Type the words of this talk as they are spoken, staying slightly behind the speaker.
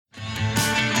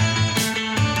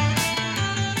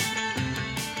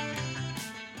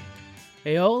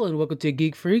Hey all, and welcome to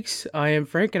Geek Freaks. I am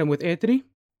Frank, and I'm with Anthony.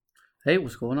 Hey,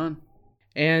 what's going on?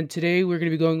 And today we're going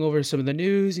to be going over some of the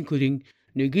news, including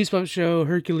new Goosebumps show,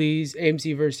 Hercules,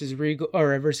 AMC versus Regal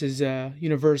or versus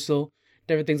Universal,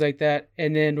 different things like that.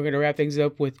 And then we're going to wrap things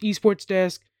up with Esports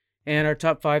Desk and our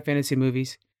top 5 fantasy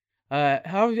movies. How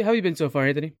have you been so far,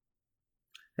 Anthony?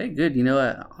 Hey, good.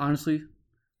 Honestly,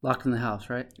 locked in the house,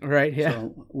 right? All right, yeah,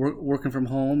 So we're working from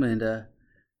home and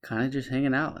kind of just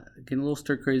hanging out, getting a little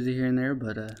stir crazy here and there,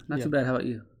 but not yeah. too bad. How about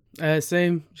you?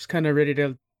 Same. Just kind of ready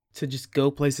to just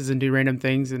go places and do random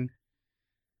things,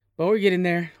 but we're getting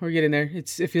there. We're getting there. It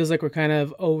feels like we're kind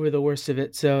of over the worst of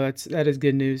it, so that is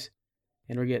good news,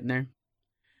 and we're getting there.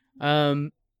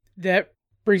 That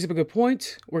brings up a good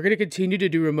point. We're going to continue to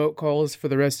do remote calls for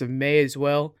the rest of May as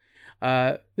well.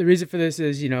 The reason for this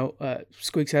is,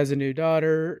 Squeaks has a new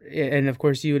daughter, and of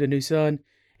course, you had a new son,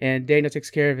 and Daniel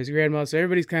takes care of his grandma. So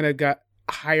everybody's kind of got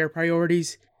higher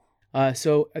priorities.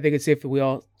 So I think it's safe that we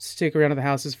all stick around at the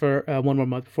houses for one more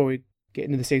month before we get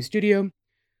into the same studio.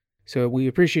 So we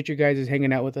appreciate you guys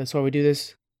hanging out with us while we do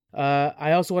this.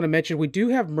 I also want to mention we do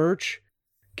have merch.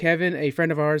 Kevin, a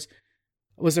friend of ours,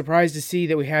 was surprised to see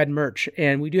that we had merch,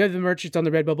 and we do have the merch. It's on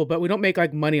the Redbubble, but we don't make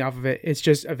like money off of it. It's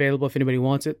just available if anybody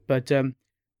wants it. But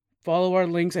follow our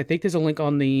links. I think there's a link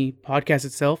on the podcast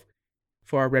itself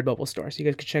for our Redbubble store, so you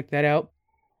guys can check that out.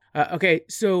 Okay,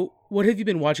 so what have you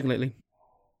been watching lately?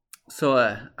 So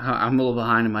I'm a little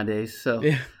behind in my days. So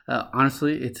Yeah,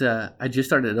 honestly, it's I just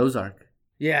started at Ozark,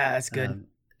 yeah, that's good.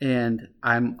 and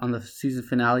I'm on the season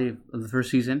finale of the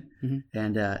first season,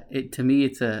 and it to me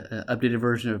it's a updated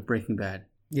version of Breaking Bad.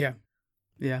 Yeah,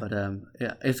 yeah. But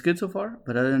yeah, it's good so far.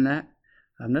 But other than that,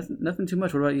 nothing too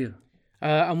much. What about you?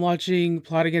 I'm watching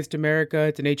Plot Against America.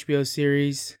 It's an HBO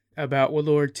series about World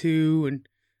War II, and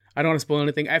I don't want to spoil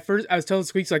anything. At first, I was telling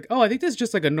Squeaks like, "Oh, I think this is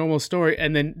just like a normal story,"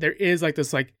 and then there is like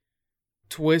this like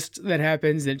twist that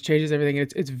happens that changes everything.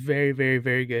 And it's very, very,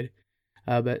 very good.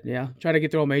 But yeah, try to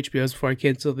get through all my HBOs before I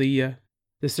cancel the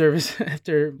service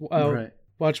after Right.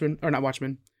 Watchmen or not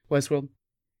Watchmen, Westworld.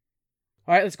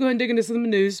 All right, let's go ahead and dig into some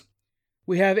news.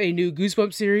 We have a new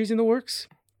Goosebumps series in the works.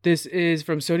 This is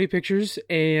from Sony Pictures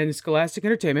and Scholastic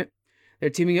Entertainment. They're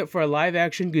teaming up for a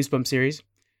live-action Goosebumps series.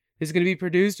 This is going to be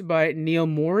produced by Neil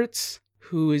Moritz,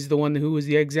 who is the one who was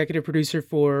the executive producer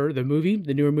for the movie,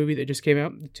 the newer movie that just came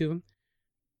out, the two of them.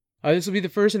 This will be the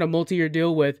first in a multi-year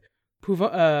deal with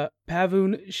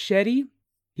Pavun Shetty.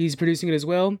 He's producing it as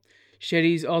well.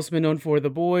 Shetty's also been known for The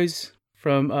Boys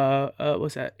from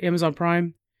what's that? Amazon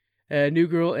Prime, New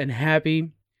Girl, and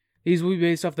Happy. These will be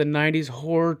based off the '90s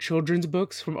horror children's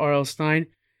books from R.L. Stein.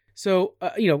 So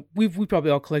we probably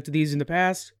all collected these in the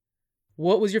past.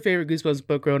 What was your favorite Goosebumps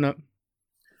book growing up?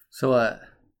 So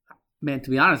man, to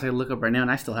be honest, I look up right now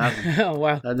and I still have them. Oh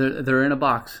wow, They're in a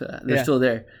box. They're yeah, still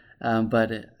there.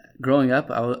 But growing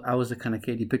up, I was the kind of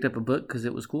kid you picked up a book because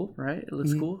it was cool, right? It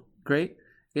looks cool, great.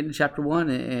 Get into chapter one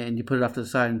and you put it off to the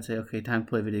side and say, okay, time to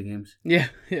play video games. yeah,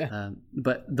 yeah.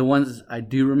 But the ones I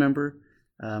do remember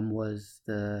was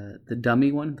the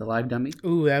dummy one, the live dummy.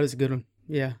 Ooh, that was a good one.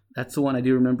 Yeah. That's the one I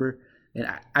do remember, and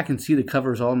I can see the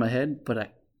covers all in my head.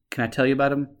 But can I tell you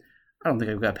about them? I don't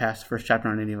think I've got past the first chapter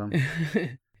on any of them.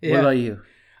 Yeah. What about you?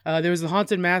 There was the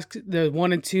Haunted Mask, the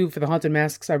 1 and 2 for the Haunted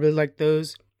Masks. I really liked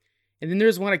those. And then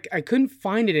there's one, I couldn't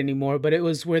find it anymore, but it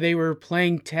was where they were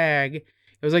playing tag. It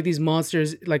was like these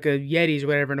monsters, like a Yetis or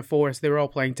whatever in a forest. They were all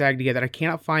playing tag together. I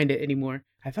cannot find it anymore.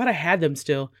 I thought I had them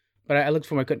still, but I looked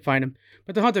for them. I couldn't find them.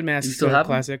 But the Haunted Masks You is still still a have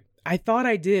them? classic. I thought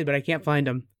I did, but I can't find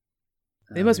them.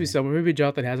 They Oh, must be man. somewhere. Maybe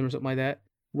Jonathan has them or something like that.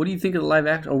 What do you think of the live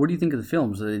action, or what do you think of the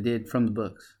films that they did from the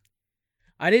books?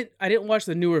 I didn't watch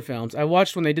the newer films. I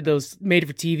watched when they did those made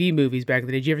for TV movies back in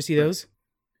the day. Did you ever see those?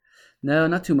 No,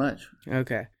 not too much.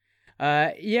 Okay.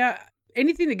 Yeah.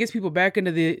 Anything that gets people back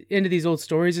into these old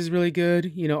stories is really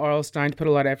good. R.L. Stein put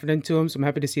a lot of effort into them, so I'm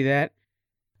happy to see that.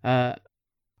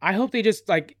 I hope they just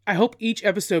I hope each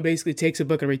episode basically takes a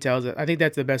book and retells it. I think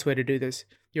that's the best way to do this.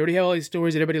 You already have all these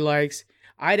stories that everybody likes.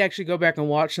 I'd actually go back and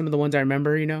watch some of the ones I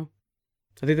remember. So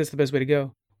I think that's the best way to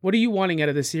go. What are you wanting out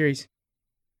of this series?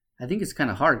 I think it's kind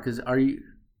of hard because are you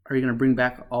going to bring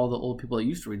back all the old people that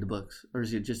used to read the books, or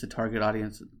is it just a target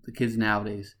audience, the kids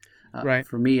nowadays? Right.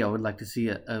 For me, I would like to see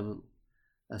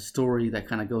a story that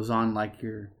kind of goes on like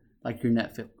your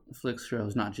Netflix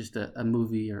shows, not just a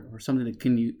movie or something to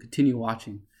continue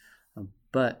watching.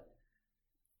 But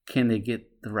can they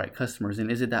get the right customers?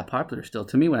 And is it that popular still?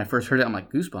 To me, when I first heard it, I'm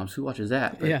like, Goosebumps, who watches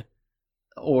that? But, Yeah.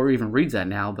 or even reads that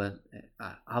now, but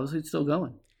obviously it's still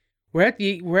going. We're at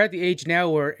the age now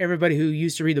where everybody who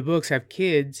used to read the books have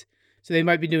kids, so they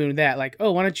might be doing that. Like,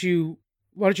 oh, why don't you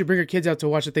bring your kids out to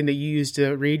watch the thing that you used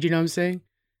to read? You know what I'm saying?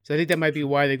 So I think that might be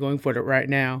why they're going for it right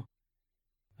now.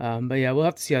 But yeah, we'll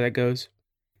have to see how that goes.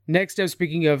 Next up,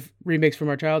 speaking of remakes from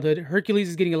our childhood, Hercules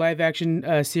is getting a live action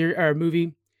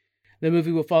movie. The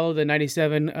movie will follow the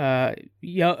 97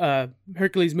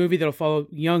 Hercules movie that'll follow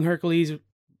young Hercules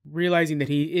realizing that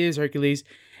he is Hercules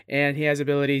and he has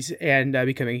abilities and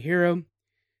becoming a hero.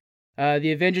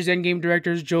 The Avengers Endgame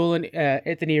directors, Joel and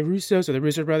Anthony Russo, so the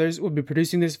Russo brothers, will be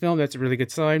producing this film. That's a really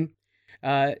good sign.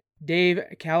 Dave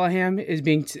Callaham is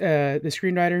being the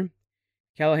screenwriter.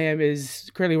 Callaham is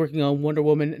currently working on Wonder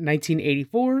Woman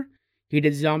 1984. He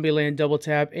did Zombieland, Double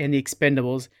Tap, and The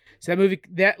Expendables. So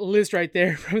that list right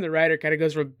there from the writer kind of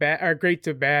goes from great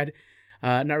to bad.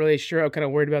 Not really sure. I'm kind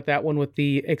of worried about that one with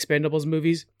the Expendables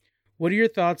movies. What are your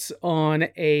thoughts on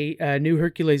a new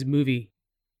Hercules movie?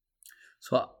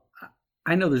 So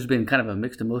I know there's been kind of a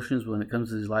mixed emotions when it comes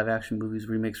to these live action movies,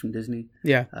 remakes from Disney.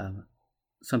 Yeah.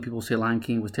 Some people say Lion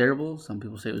King was terrible. Some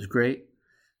people say it was great.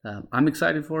 I'm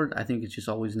excited for it. I think it's just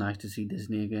always nice to see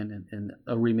Disney again and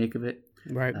a remake of it.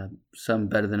 Right. Some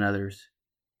better than others.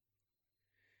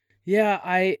 Yeah,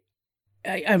 I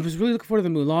was really looking forward to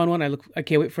the Mulan one. I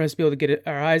can't wait for us to be able to get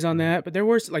our eyes on that. But there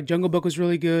were like Jungle Book was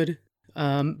really good.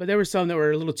 But there were some that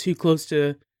were a little too close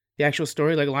to the actual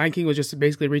story. Like Lion King was just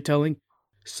basically retelling.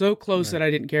 So close that I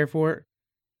didn't care for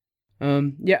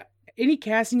it. Yeah. Any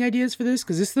casting ideas for this?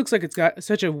 Because this looks like it's got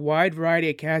such a wide variety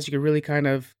of cast. You can really kind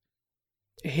of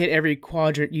hit every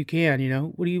quadrant you can. You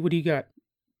know, what do you got?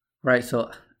 Right.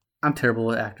 So I'm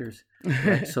terrible at actors.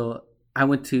 Right? So I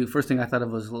went to first thing I thought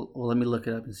of was, well, let me look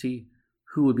it up and see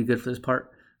who would be good for this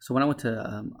part. So when I went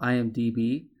to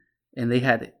IMDb, and they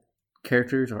had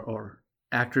characters or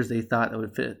actors they thought that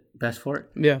would fit best for it.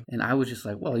 Yeah. And I was just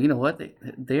like, well, you know what?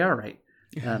 They are right.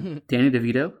 Danny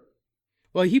DeVito.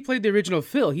 Well, he played the original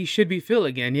Phil. He should be Phil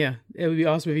again. Yeah, it would be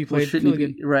awesome if he played Phil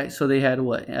again. Right. So they had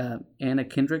what? Anna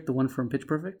Kendrick, the one from Pitch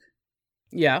Perfect.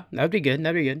 Yeah, that'd be good.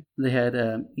 That'd be good. They had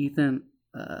Ethan.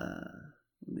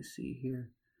 Let me see here.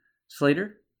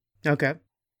 Slater. Okay.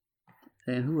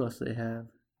 And who else they have?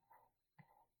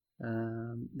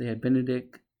 They had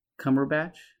Benedict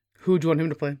Cumberbatch. Who would you want him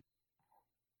to play?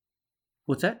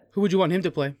 What's that? Who would you want him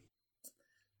to play?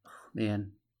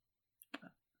 Man.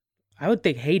 I would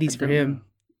think Hades for him.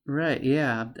 Know. Right,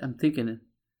 yeah, I'm thinking.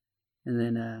 And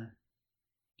then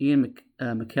Ian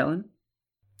McKellen.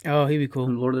 Oh, he'd be cool.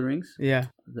 From Lord of the Rings. Yeah.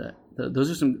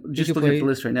 Those are some, just looking at the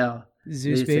list right now.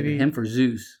 Zeus, baby. Him for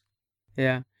Zeus.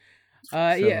 Yeah.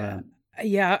 To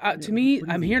me,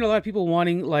 I'm hearing a lot of people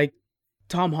wanting like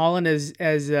Tom Holland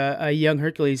as a young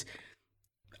Hercules.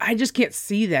 I just can't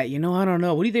see that, you know. I don't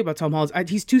know. What do you think about Tom Holland?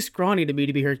 He's too scrawny to me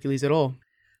to be Hercules at all.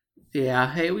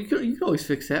 Yeah. Hey, you could always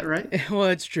fix that, right? Well,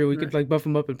 that's true. We could like buff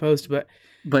him up in post,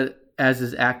 but as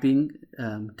his acting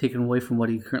taken away from what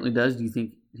he currently does, do you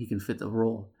think he can fit the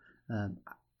role?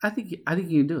 I think he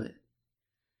can do it.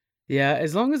 Yeah,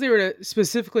 as long as they were to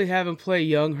specifically have him play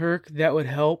young Herc, that would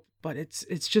help. But it's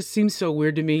just seems so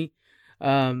weird to me.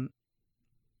 I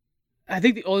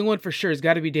think the only one for sure has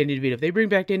got to be Danny DeVito. If they bring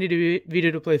back Danny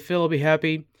DeVito to play Phil, I'll be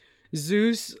happy.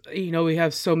 Zeus, we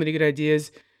have so many good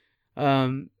ideas.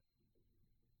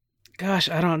 Gosh,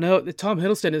 I don't know. The Tom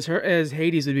Hiddleston as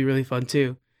Hades would be really fun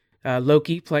too.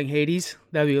 Loki playing Hades,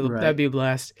 that'd be a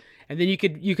blast. And then you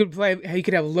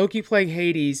could have Loki playing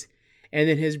Hades, and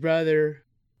then his brother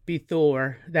be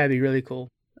Thor. That'd be really cool.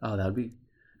 Oh,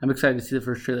 I'm excited to see the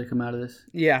first trailer come out of this.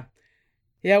 Yeah,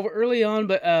 we're early on,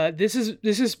 but this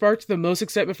has sparked the most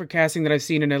excitement for casting that I've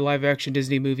seen in a live action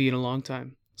Disney movie in a long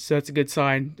time. So that's a good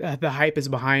sign. The hype is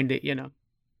behind it, All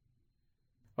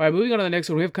right, moving on to the next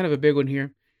one. We have kind of a big one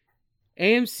here.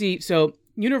 AMC. So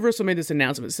Universal made this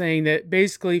announcement saying that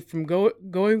basically from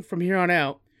going from here on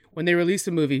out, when they release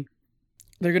the movie,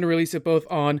 they're going to release it both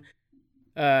on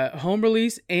home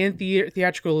release and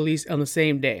theatrical release on the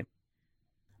same day.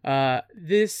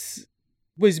 This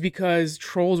was because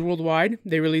Trolls Worldwide,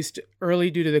 they released early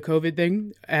due to the COVID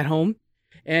thing at home,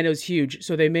 and it was huge.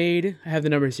 So I have the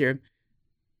numbers here.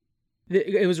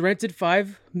 It was rented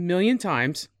 5 million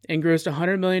times and grossed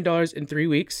 $100 million in 3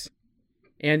 weeks.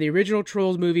 And the original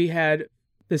Trolls movie had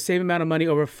the same amount of money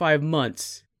over 5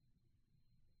 months.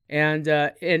 And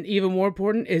even more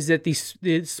important is that the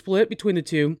split between the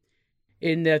two,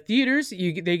 in the theaters,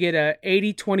 they get a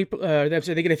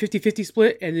 80-20, they get a 50-50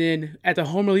 split, and then at the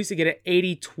home release, they get an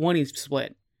 80-20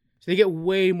 split. So they get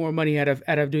way more money out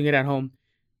of doing it at home.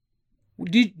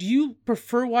 Do you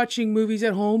prefer watching movies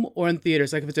at home or in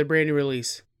theaters, like if it's a brand new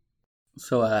release?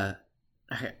 So,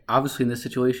 obviously in this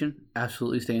situation,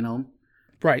 absolutely staying home.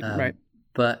 Right, right.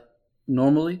 But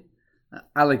normally,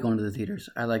 I like going to the theaters.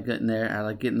 I like getting there. I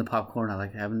like getting the popcorn. I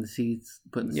like having the seats,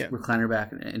 putting the recliner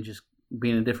back, and just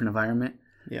being in a different environment.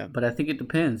 Yeah. But I think it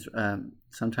depends.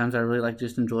 Sometimes I really like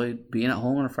just enjoy being at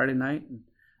home on a Friday night and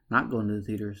not going to the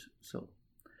theaters. So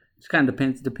it kind of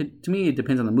depends. To me, it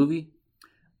depends on the movie.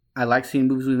 I like seeing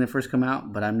movies when they first come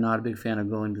out, but I'm not a big fan of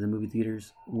going to the movie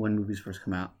theaters when movies first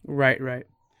come out. Right, right.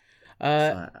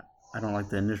 So I don't like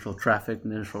the initial traffic,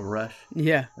 the initial rush.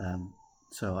 Yeah.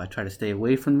 So I try to stay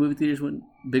away from the movie theaters when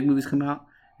big movies come out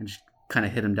and just kind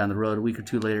of hit them down the road a week or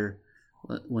two later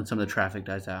when some of the traffic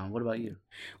dies down. What about you?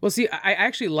 Well, see, I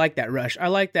actually like that rush. I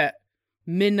like that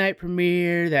midnight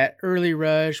premiere, that early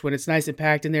rush when it's nice and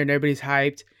packed in there and everybody's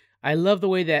hyped. I love the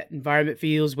way that environment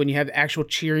feels when you have actual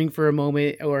cheering for a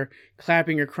moment or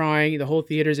clapping or crying. The whole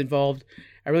theater's involved.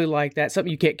 I really like that.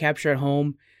 Something you can't capture at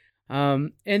home.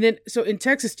 And then, so in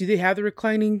Texas, do they have the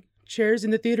reclining chairs in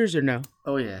the theaters or no?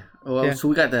 Oh yeah. Well, Yeah. so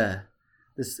we got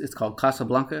this. It's called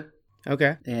Casablanca,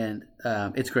 Okay. and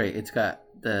it's great. It's got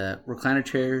the recliner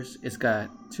chairs. It's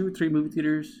got 2 or 3 movie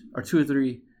theaters, or 2 or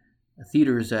 3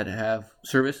 theaters that have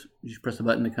service. You just press a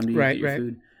button to come to you Right, get your right.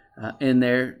 food. In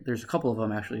there's a couple of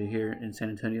them actually here in San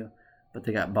Antonio, but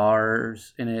they got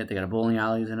bars in it. They got bowling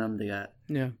alleys in them. They got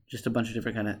Yeah. just a bunch of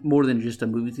different kind of more than just a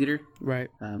movie theater. Right.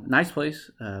 Nice place.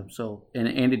 So and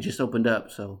it just opened up.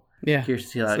 So Yeah. curious to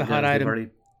see how It's it the goes. hot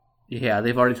item.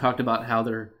 They've already talked about how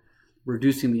they're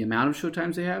reducing the amount of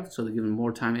showtimes they have, so they're giving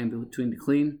more time in between to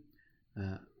clean.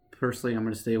 Personally, I'm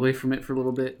going to stay away from it for a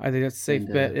little bit. I think that's a safe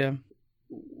And, bet. Yeah.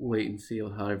 Wait and see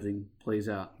how everything plays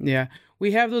out. Yeah.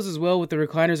 We have those as well with the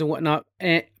recliners and whatnot.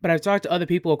 But I've talked to other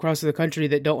people across the country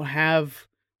that don't have,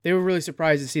 they were really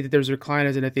surprised to see that there's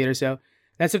recliners in a theater. So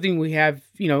that's something we have,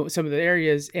 some of the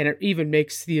areas, and it even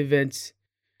makes the events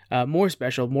more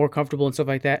special, more comfortable and stuff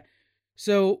like that.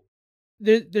 So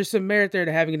there's some merit there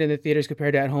to having it in the theaters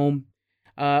compared to at home.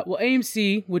 Well,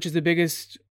 AMC, which is the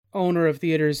biggest owner of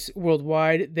theaters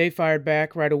worldwide, they fired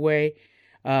back right away.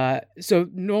 So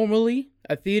normally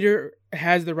a theater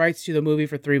has the rights to the movie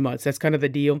for 3 months. That's kind of the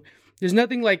deal. There's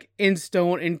nothing like in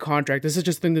stone in contract. This is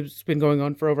just a thing that's been going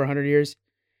on for over 100 years.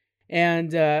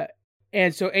 And so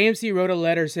AMC wrote a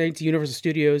letter saying to Universal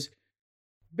Studios,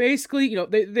 basically,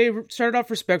 they started off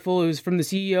respectful. It was from the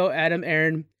CEO, Adam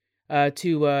Aron,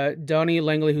 to Donnie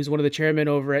Langley, who's one of the chairmen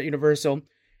over at Universal,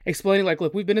 explaining like,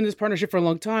 look, we've been in this partnership for a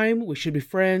long time. We should be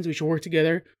friends. We should work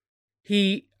together.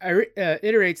 He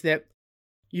iterates that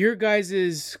your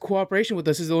guys' cooperation with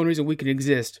us is the only reason we can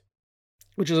exist,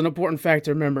 which is an important fact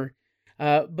to remember.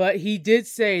 But he did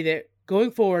say that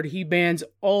going forward, he bans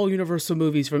all Universal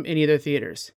movies from any of their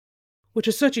theaters, which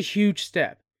is such a huge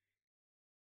step.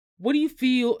 What do you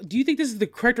feel? Do you think this is the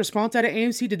correct response out of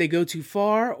AMC? Did they go too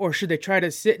far, or should they try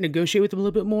to sit and negotiate with them a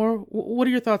little bit more? What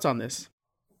are your thoughts on this?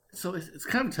 So it's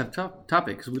kind of a tough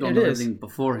topic because we don't It know is. everything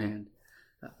beforehand.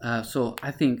 So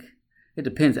I think it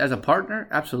depends. As a partner,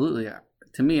 absolutely.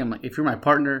 To me, I'm like, if you're my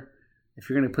partner, if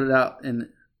you're going to put it out and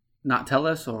not tell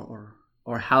us, or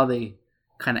how they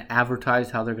kind of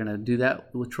advertise how they're going to do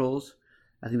that with Trolls,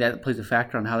 I think that plays a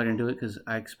factor on how they're going to do it, because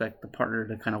I expect the partner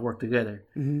to kind of work together.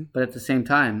 Mm-hmm. But at the same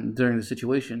time, during the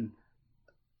situation,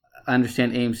 I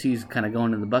understand AMC's kind of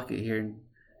going in the bucket here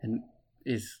and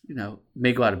is,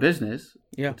 may go out of business.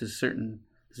 Yeah. With this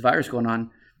virus going on.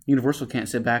 Universal can't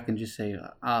sit back and just say,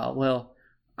 well,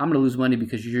 I'm going to lose money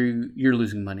because you're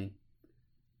losing money.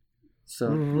 So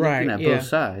Right, looking at yeah. both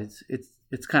sides,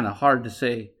 it's kind of hard to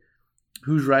say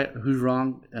who's right or who's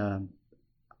wrong.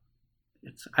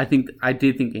 I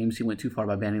did think AMC went too far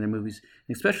by banning their movies,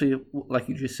 especially like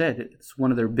you just said, it's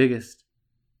one of their biggest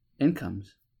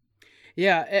incomes.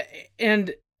 Yeah,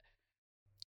 and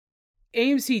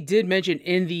AMC did mention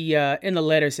in the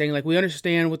letter saying, like, we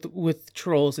understand with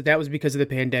Trolls that was because of the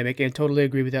pandemic, and totally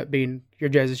agree with that being your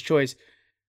guys' choice.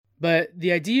 But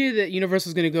the idea that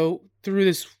Universal is going to go through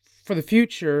this for the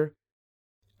future,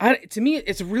 to me,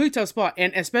 it's a really tough spot.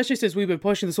 And especially since we've been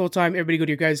pushing this whole time, everybody go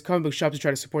to your guys' comic book shops to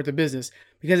try to support the business.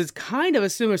 Because it's kind of a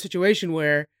similar situation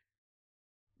where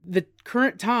the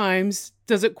current times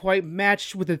doesn't quite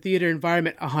match with the theater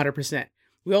environment 100%.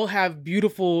 We all have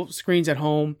beautiful screens at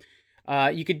home.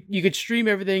 You could stream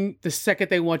everything the second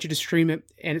they want you to stream it,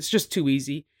 and it's just too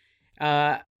easy.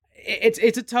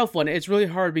 It's a tough one. It's really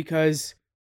hard because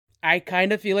I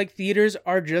kind of feel like theaters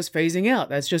are just phasing out.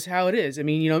 That's just how it is. I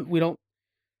mean, we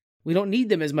don't need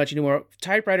them as much anymore.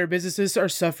 Typewriter businesses are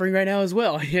suffering right now as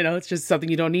well. It's just something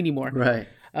you don't need anymore. Right.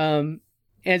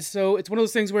 And so it's one of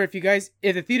those things where if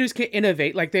the theaters can't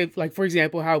innovate, like for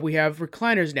example, how we have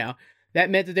recliners now,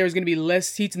 that meant that there was going to be less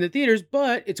seats in the theaters,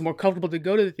 but it's more comfortable to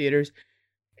go to the theaters,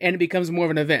 and it becomes more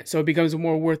of an event. So it becomes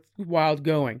more worthwhile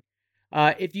going.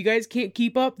 If you guys can't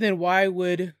keep up, then why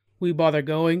would we bother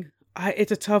going?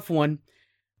 It's a tough one.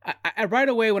 I right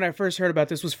away when I first heard about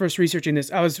this, was first researching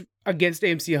this, I was against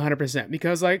AMC 100%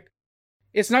 because like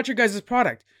it's not your guys'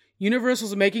 product.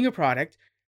 Universal's making a product.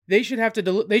 They should have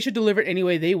to they should deliver it any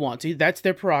way they want to. That's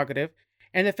their prerogative.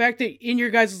 And the fact that in your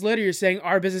guys' letter you're saying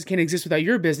our business can't exist without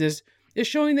your business is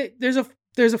showing that there's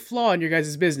a flaw in your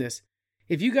guys' business.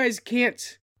 If you guys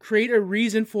can't create a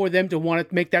reason for them to want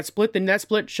to make that split, then that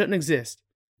split shouldn't exist.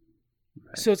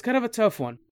 Right. So it's kind of a tough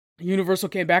one. Universal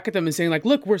came back at them and saying like,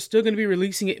 look, we're still going to be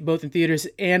releasing it both in theaters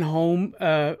and home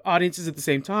audiences at the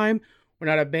same time. We're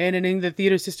not abandoning the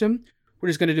theater system. We're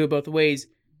just going to do it both ways.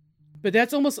 But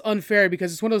that's almost unfair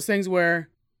because it's one of those things where,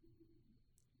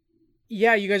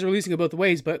 yeah, you guys are releasing it both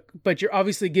ways, but you're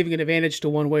obviously giving an advantage to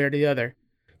one way or the other.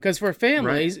 Because for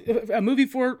families, right. A movie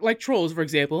for like Trolls, for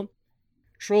example,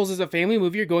 Trolls is a family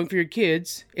movie. You're going for your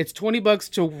kids. It's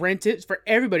 $20 to rent it for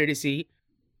everybody to see.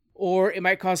 Or it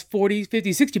might cost $40, $50,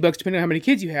 $60 depending on how many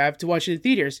kids you have to watch it in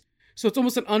theaters. So it's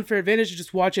almost an unfair advantage to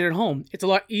just watch it at home. It's a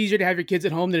lot easier to have your kids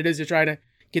at home than it is to try to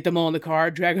get them all in the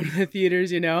car, drag them to the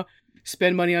theaters,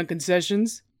 spend money on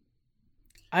concessions.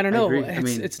 I don't know.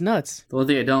 It's nuts. The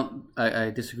only thing I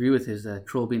disagree with is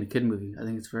Troll being a kid movie. I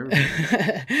think it's for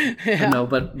everybody. Yeah. No,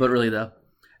 but really though,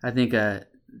 I think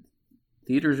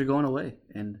theaters are going away,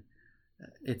 and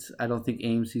I don't think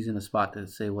AMC's in a spot to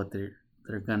say what they're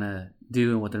gonna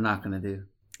do and what they're not gonna do.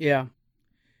 Yeah.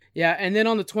 Yeah, and then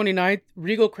on the 29th,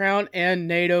 Regal Crown and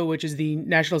NATO, which is the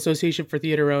National Association for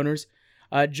Theater Owners,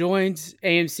 joins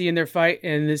AMC in their fight,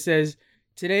 and this says,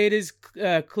 today it is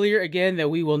clear again that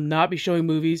we will not be showing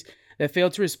movies that fail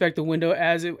to respect the window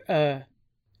as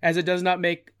it does not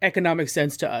make economic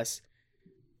sense to us.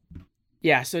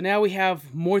 Yeah, so now we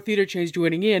have more theater chains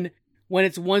joining in when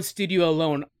it's one studio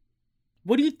alone.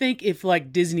 What do you think if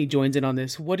like Disney joins in on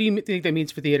this? What do you think that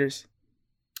means for theaters?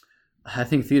 I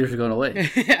think theaters are going away.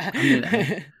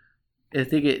 I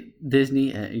think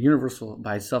Disney, Universal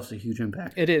by itself is a huge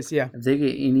impact. It is, yeah. If they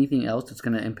get anything else that's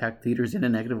going to impact theaters in a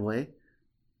negative way,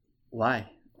 why?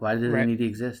 Why do they need to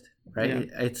exist? Right?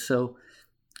 Yeah. It's so.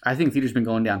 I think theaters been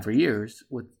going down for years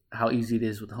with how easy it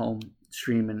is with home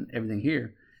stream and everything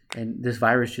here, and this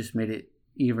virus just made it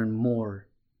even more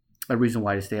a reason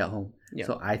why to stay at home. Yeah.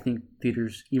 So I think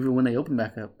theaters, even when they open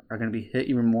back up, are going to be hit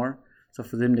even more. So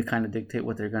for them to kind of dictate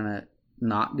what they're going to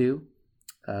not do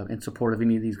in support of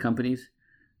any of these companies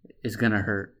is going to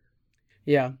hurt.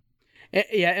 Yeah.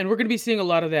 Yeah, and we're going to be seeing a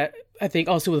lot of that, I think,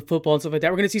 also with football and stuff like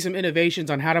that. We're going to see some innovations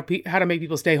on how to make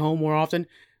people stay home more often.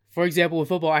 For example, with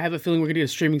football, I have a feeling we're going to get a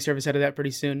streaming service out of that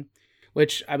pretty soon,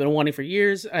 which I've been wanting for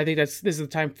years. I think this is the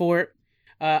time for it.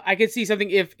 I could see something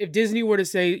if Disney were to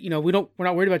say, we're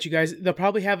not worried about you guys. They'll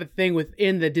probably have a thing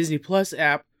within the Disney Plus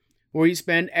app where you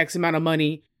spend X amount of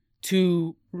money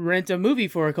to rent a movie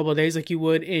for a couple of days, like you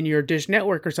would in your Dish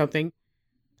Network or something.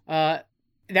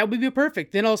 That would be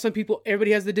perfect. Then all of a sudden,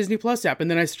 everybody has the Disney Plus app, and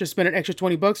then I just spend an extra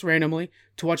 $20 randomly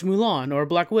to watch Mulan or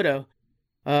Black Widow.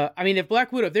 If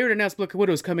they were to announce Black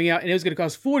Widow was coming out and it was going to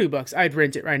cost $40, I'd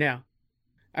rent it right now.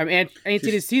 I ain't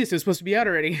seen this. It was supposed to be out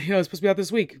already. It's supposed to be out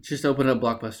this week. Just open up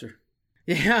Blockbuster.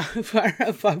 Yeah, fire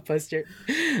up Blockbuster.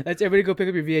 Let's everybody go pick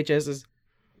up your VHSs.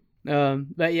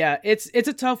 But yeah, it's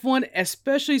a tough one,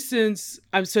 especially since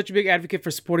I'm such a big advocate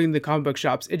for supporting the comic book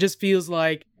shops. It just feels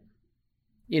like,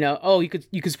 you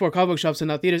could support comic book shops and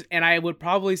not theaters. And I would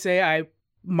probably say I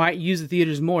might use the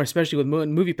theaters more, especially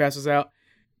when Movie Pass is out.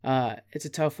 It's a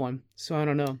tough one, so I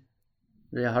don't know.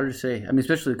 Yeah, hard to say.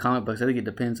 Especially the comic books. I think it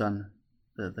depends on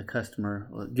the customer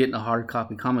getting a hard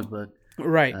copy comic book,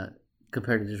 right?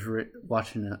 Compared to just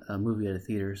watching a movie at a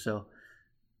theater. So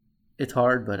it's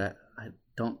hard, but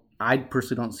I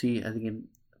personally don't see. I think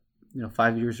in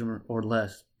 5 years or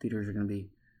less, theaters are going to be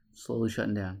slowly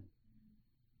shutting down.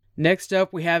 Next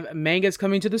up, we have mangas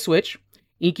coming to the Switch.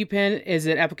 InkyPen is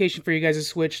an application for you guys to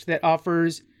Switch that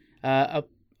offers an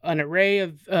array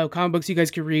of comic books you guys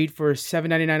can read for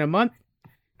 $7.99 a month.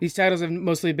 These titles have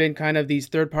mostly been kind of these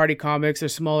third-party comics or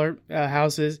smaller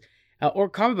houses, or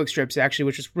comic book strips, actually,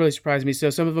 which has really surprised me.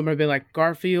 So some of them have been like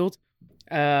Garfield,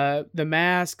 The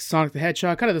Mask, Sonic the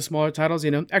Hedgehog, kind of the smaller titles,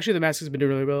 Actually, The Mask has been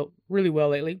doing really well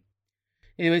lately.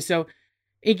 Anyway, so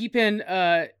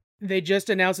InkyPen, they just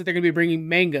announced that they're going to be bringing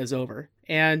mangas over.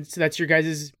 And so that's your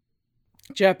guys'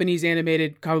 Japanese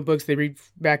animated comic books. They read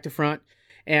back to front.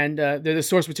 And they're the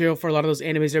source material for a lot of those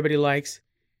animes everybody likes.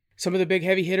 Some of the big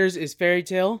heavy hitters is Fairy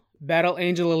Tail, Battle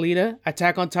Angel Alita,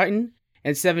 Attack on Titan,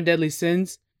 and Seven Deadly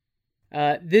Sins.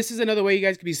 This is another way you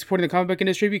guys could be supporting the comic book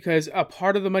industry because a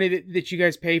part of the money that you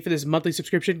guys pay for this monthly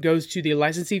subscription goes to the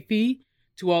licensing fee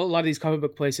to a lot of these comic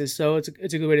book places. So it's a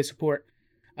good way to support.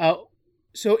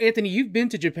 So Anthony, you've been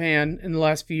to Japan in the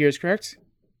last few years, correct?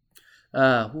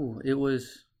 It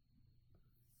was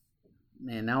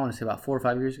man, now I want to say about 4 or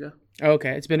 5 years ago.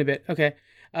 Okay, it's been a bit. Okay.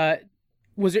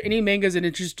 Was there any mangas that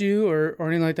interest you or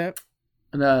anything like that?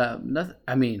 Nothing.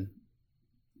 I mean,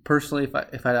 personally, if I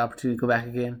had the opportunity to go back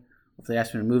again, if they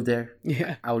asked me to move there,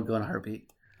 Yeah. I would go in a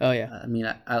heartbeat. Oh yeah. I mean,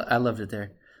 I loved it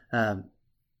there.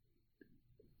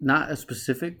 Not a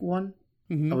specific one,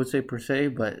 Hmm. I would say per se,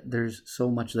 but there's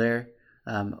so much there.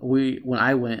 When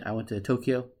I went to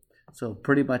Tokyo, so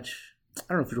pretty much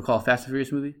I don't know if you recall Fast and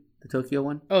Furious movie, the Tokyo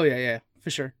one. Oh yeah, for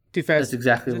sure. Too fast. That's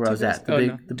exactly Is it where I Too was Fast? at. Oh,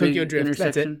 no. The Tokyo big Drift.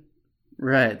 That's it. intersection.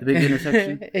 Right, the big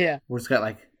intersection Yeah. where it's got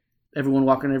like everyone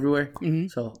walking everywhere. Hmm.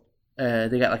 So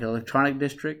they got like an electronic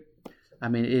district. I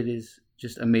mean, it is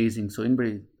just amazing. So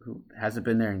anybody who hasn't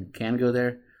been there and can go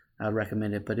there, I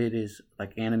recommend it. But it is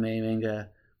like anime, manga,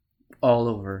 all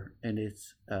over, and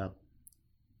it's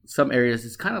some areas.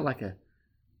 It's kind of like a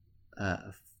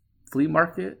flea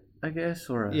market, I guess,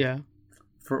 or Yeah.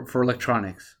 for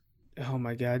electronics. Oh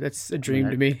my God, that's a dream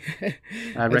to me.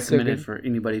 I That's so recommend it good. for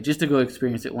anybody just to go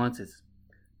experience it once. It's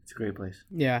a great place.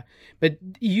 Yeah, but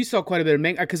you saw quite a bit of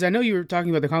manga because I know you were talking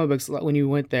about the comic books a lot when you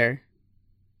went there.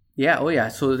 Yeah, oh yeah.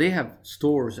 So they have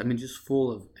stores. I mean, just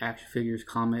full of action figures,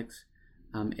 comics,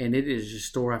 and it is just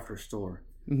store after store.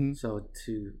 Hmm. So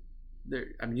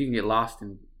I mean, you can get lost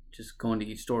in just going to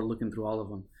each store, looking through all of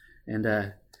them. And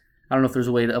I don't know if there's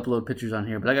a way to upload pictures on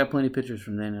here, but I got plenty of pictures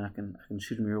from then, and I can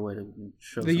shoot them your way to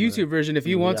show The some YouTube version, if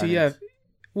you some of want the to, yeah, items.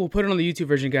 we'll put it on the YouTube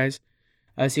version, guys.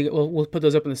 We'll put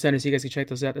those up in the center so you guys can check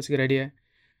those out. That's a good idea.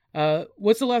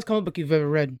 What's the last comic book you've ever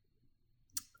read?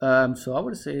 So I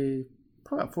would say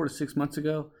probably about 4 to 6 months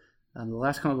ago. The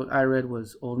last comic book I read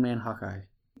was Old Man Hawkeye.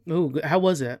 Oh, how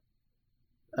was it?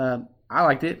 I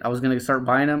liked it. I was gonna start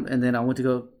buying them, and then I went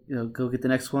to go get the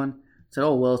next one. Said,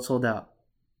 "Oh well, it's sold out."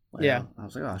 Well, Yeah. I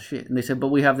was like, "Oh shit!" And they said, "But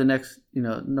we have the next,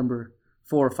 number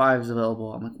 4 or 5 is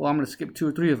available." I'm like, "Well, I'm gonna skip 2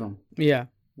 or 3 of them. Yeah,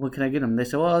 What can I get them?" They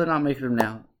said, "Well, they're not making them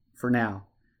now. For now."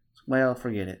 Well,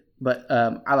 forget it. But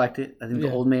I liked it. I think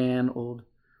Yeah. the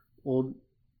old,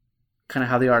 kind of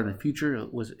how they are in the future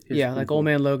is yeah, pretty like cool. Old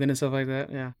Man Logan and stuff like that.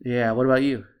 Yeah. Yeah. What about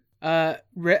you?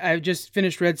 I just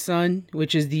finished Red Sun,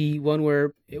 which is the one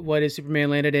where Superman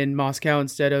landed in Moscow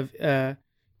instead of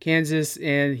Kansas,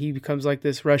 and he becomes like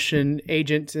this Russian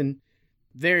agent, and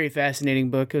very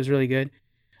fascinating book. It was really good.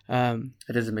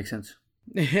 It doesn't make sense.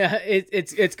 Yeah,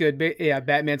 it's good. Yeah,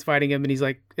 Batman's fighting him, and he's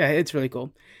like, yeah, it's really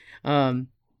cool.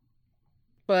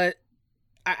 But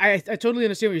I totally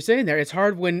understand what you're saying there. It's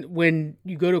hard when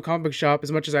you go to a comic book shop.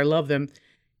 As much as I love them,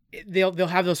 they'll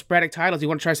have those sporadic titles. You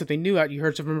want to try something new out. You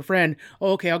heard something from a friend.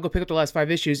 Oh, okay, I'll go pick up the last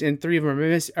 5 issues, and 3 of them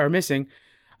are missing.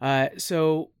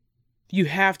 So you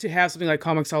have to have something like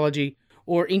Comixology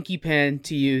or Inky Pen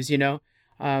to use.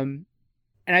 And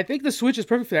I think the Switch is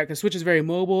perfect for that because Switch is very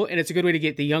mobile, and it's a good way to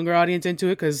get the younger audience into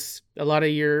it because a lot of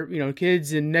your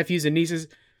kids and nephews and nieces,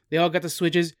 they all got the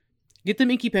Switches. Get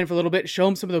them Inky Pen for a little bit, show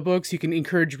them some of the books. You can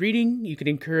encourage reading, you can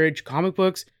encourage comic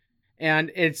books,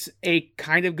 and it's a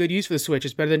kind of good use for the Switch.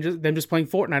 It's better than them just playing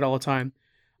Fortnite all the time.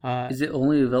 Is it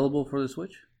only available for the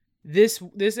Switch? This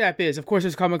app is, of course,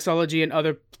 there's Comixology and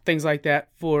other things like that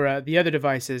for the other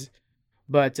devices,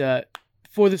 but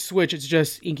for the Switch, it's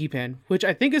just Inky Pen, which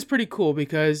I think is pretty cool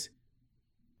because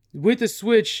with the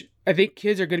Switch, I think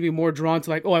kids are going to be more drawn to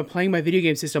like, oh, I'm playing my video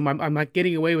game system, I'm like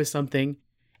getting away with something,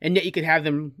 and yet you could have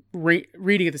them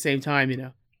reading at the same time,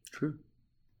 True.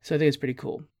 So I think it's pretty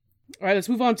cool. All right, let's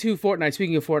move on to Fortnite.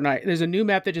 Speaking of Fortnite, there's a new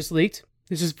map that just leaked.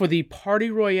 This is for the Party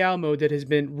Royale mode that has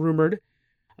been rumored.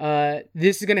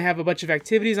 This is going to have a bunch of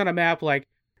activities on a map like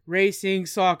racing,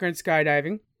 soccer, and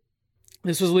skydiving.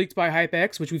 This was leaked by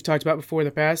HypeX, which we've talked about before in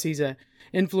the past. He's an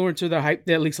influencer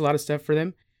that leaks a lot of stuff for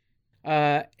them.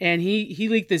 And he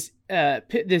leaked this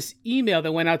email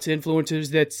that went out to influencers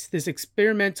that's this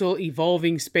experimental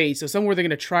evolving space. So somewhere they're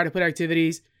going to try to put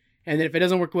activities, and then if it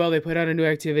doesn't work well, they put out a new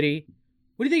activity.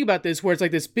 What do you think about this, where it's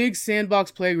like this big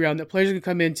sandbox playground that players can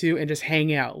come into and just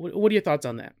hang out? What are your thoughts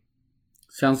on that?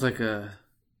 Sounds like a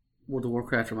World of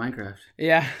Warcraft or Minecraft.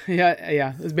 Yeah.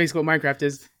 That's basically what Minecraft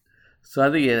is. So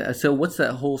I think so. What's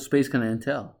that whole space going to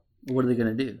entail? What are they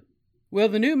going to do? Well,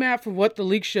 the new map from what the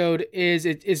leak showed is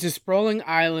it's a sprawling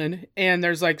island, and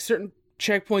there's like certain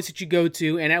checkpoints that you go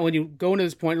to, and when you go into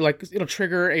this point, like it'll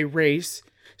trigger a race.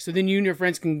 So then you and your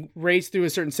friends can race through a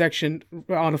certain section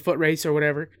on a foot race or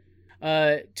whatever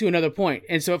to another point.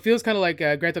 And so it feels kind of like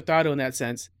Grand Theft Auto in that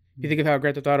sense. If you think of how a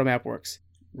Grand Theft Auto map works.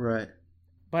 Right.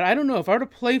 But I don't know. If I were to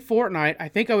play Fortnite, I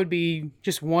think I would be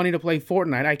just wanting to play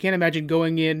Fortnite. I can't imagine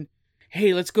going in,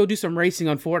 hey, let's go do some racing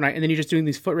on Fortnite, and then you're just doing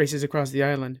these foot races across the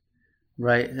island.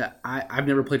 Right. I've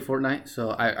never played Fortnite,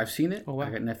 so I've seen it. Oh, wow. I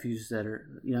got nephews that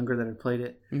are younger that have played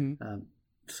it. Mm-hmm.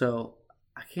 So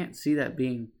I can't see that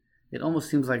being it almost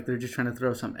seems like they're just trying to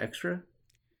throw some extra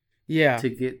Yeah. to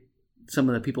get some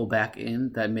of the people back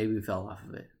in that maybe fell off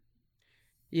of it.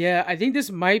 Yeah, I think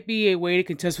this might be a way to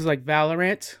contest with like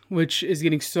Valorant, which is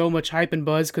getting so much hype and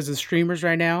buzz because of streamers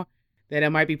right now that it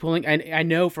might be pulling. And I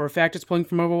know for a fact it's pulling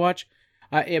from Overwatch.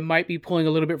 It might be pulling a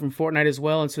little bit from Fortnite as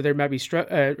well, and so there might be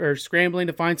or scrambling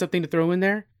to find something to throw in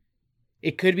there.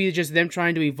 It could be just them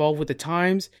trying to evolve with the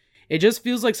times. It just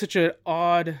feels like such an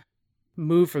odd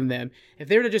move from them. If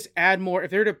they were to just add more,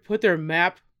 if they were to put their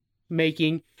map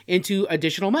making into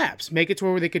additional maps, make it to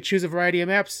where they could choose a variety of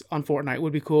maps on Fortnite,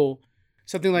 would be cool.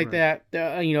 Something like that,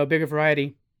 a bigger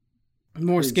variety,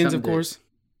 more skins, of course.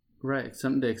 Right,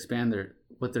 something to expand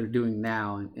what they're doing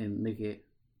now and make it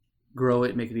grow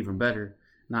it, make it even better.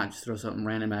 Not just throw something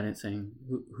random at it saying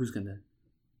who's gonna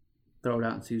throw it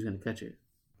out and see who's gonna catch it.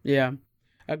 Yeah,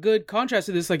 a good contrast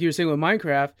to this, like you were saying with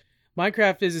Minecraft.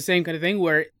 Minecraft is the same kind of thing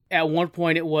where at one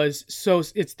point it's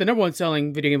the number one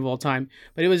selling video game of all time,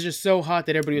 but it was just so hot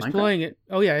that everybody was playing it.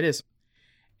 Oh yeah, it is,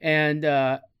 and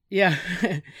yeah,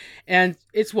 and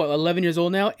it's 11 years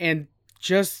old now, and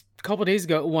just a couple of days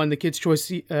ago it won the Kids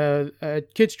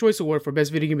Choice Award for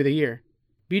Best Video Game of the Year,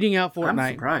 beating out Fortnite.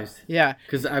 I'm surprised. Yeah,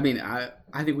 because I mean, I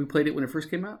think we played it when it first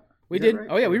came out. We did. Right?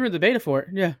 Oh yeah, we were in the beta for it.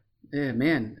 Yeah. Yeah,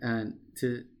 man, and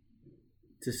to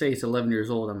say it's 11 years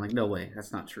old, I'm like, no way,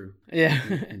 that's not true. Yeah.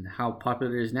 and how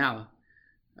popular it is now.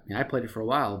 I mean, I played it for a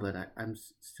while, but I'm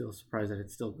still surprised that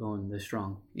it's still going this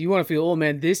strong. You want to feel old,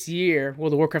 man. This year,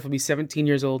 World of Warcraft will be 17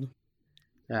 years old.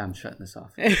 Yeah, I'm shutting this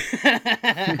off.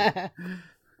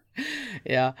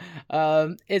 Yeah.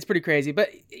 It's pretty crazy. But,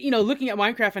 looking at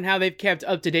Minecraft and how they've kept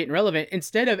up to date and relevant,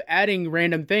 instead of adding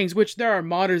random things, which there are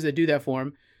modders that do that for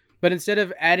them, but instead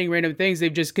of adding random things,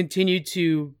 they've just continued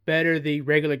to better the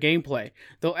regular gameplay.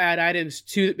 They'll add items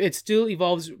to it. Still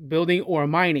involves building or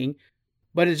mining,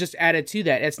 but it's just added to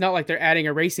that. It's not like they're adding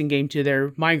a racing game to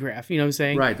their Minecraft. You know what I'm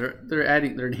saying? Right.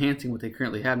 They're enhancing what they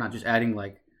currently have, not just adding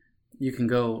like you can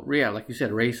go, like you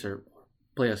said, race or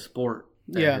play a sport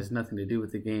that has nothing to do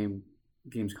with the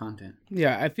game's content.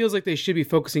 Yeah, it feels like they should be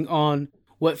focusing on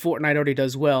what Fortnite already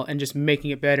does well and just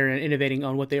making it better and innovating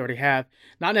on what they already have,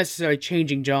 not necessarily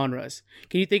changing genres.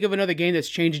 Can you think of another game that's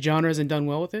changed genres and done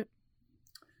well with it?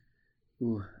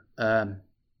 Ooh, so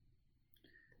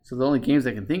the only games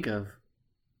I can think of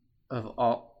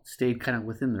all stayed kind of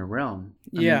within their realm.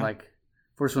 I mean, like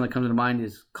first one that comes to mind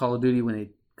is Call of Duty when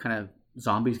they kind of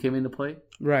zombies came into play.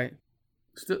 Right.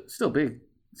 Still big,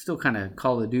 still kind of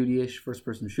Call of Duty-ish first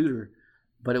person shooter.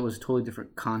 But it was totally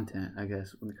different content, I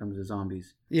guess, when it comes to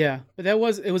zombies. Yeah, but it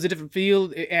was a different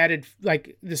field. It added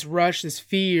like this rush, this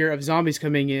fear of zombies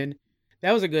coming in.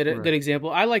 That was a good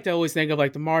example. I like to always think of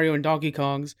like the Mario and Donkey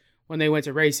Kongs when they went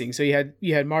to racing. So you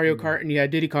had Mario Kart and you had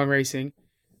Diddy Kong Racing.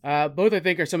 Both I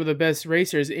think are some of the best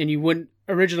racers. And you wouldn't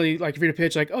originally like if you were to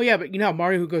pitch like, oh yeah, but how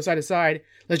Mario who goes side to side,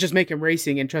 let's just make him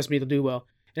racing and trust me, it'll do well.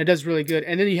 And it does really good.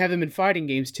 And then you have them in fighting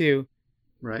games too.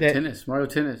 Right, Mario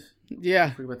Tennis. Yeah, I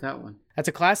forgot about that one. That's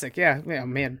a classic. Yeah,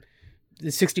 man, the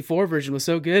 64 version was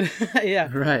so good. Yeah,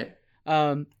 right.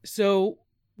 So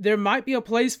there might be a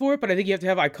place for it, but I think you have to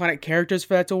have iconic characters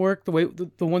for that to work. The way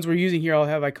the ones we're using here all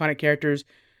have iconic characters,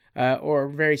 or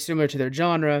very similar to their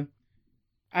genre.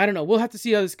 I don't know. We'll have to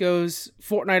see how this goes.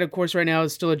 Fortnite, of course, right now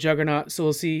is still a juggernaut, so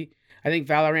we'll see. I think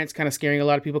Valorant's kind of scaring a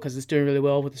lot of people because it's doing really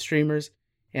well with the streamers,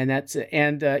 and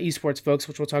esports folks,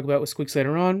 which we'll talk about with Squeaks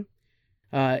later on.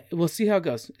 We'll see how it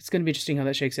goes. It's going to be interesting how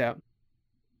that shakes out.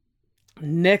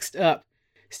 Next up,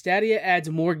 Stadia adds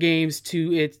more games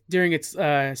to it during its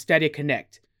Stadia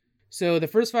Connect. So the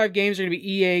first 5 games are going to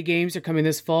be EA games. They're coming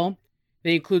this fall.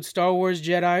 They include Star Wars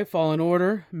Jedi, Fallen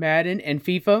Order, Madden, and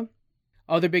FIFA.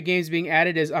 Other big games being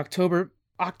added is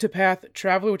Octopath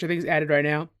Traveler, which I think is added right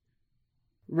now.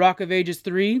 Rock of Ages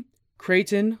 3,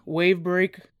 Creighton,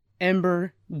 Wavebreak,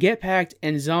 Ember, Get Packed,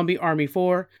 and Zombie Army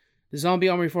 4. The Zombie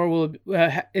Army 4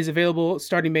 is available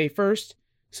starting May 1st.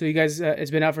 So you guys,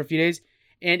 it's been out for a few days.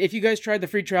 And if you guys tried the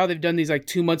free trial, they've done these like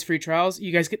 2 months free trials.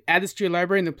 You guys can add this to your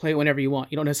library and then play it whenever you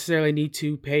want. You don't necessarily need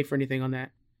to pay for anything on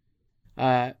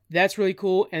that. That's really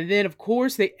cool. And then, of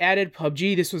course, they added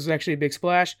PUBG. This was actually a big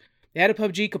splash. They added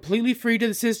PUBG completely free to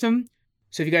the system.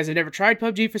 So if you guys have never tried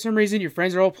PUBG for some reason, your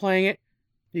friends are all playing it,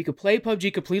 you can play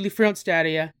PUBG completely free on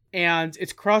Stadia. And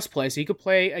it's cross-play. So you can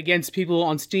play against people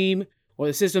on Steam or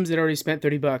the systems that already spent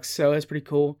 $30. So that's pretty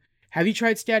cool. Have you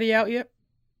tried Stadia out yet?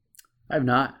 I have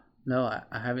not. No,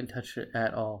 I haven't touched it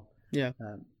at all. Yeah.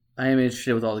 I am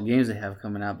interested with all the games they have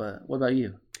coming out, but what about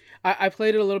you? I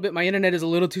played it a little bit. My internet is a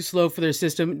little too slow for their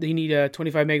system. They need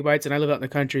 25 megabytes, and I live out in the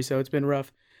country, so it's been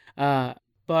rough.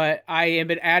 But I have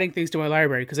been adding things to my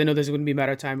library because I know there's going to be a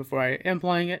matter of time before I am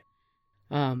playing it.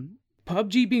 PUBG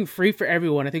PUBG being free for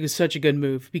everyone, I think is such a good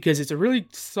move because it's a really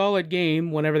solid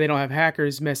game whenever they don't have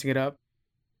hackers messing it up.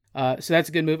 So that's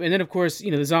a good move. And then of course,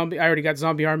 the zombie. I already got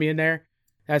Zombie Army in there.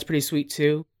 That's pretty sweet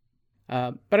too.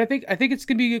 But I think it's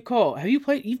gonna be a good call. Have you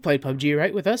played? You've played PUBG,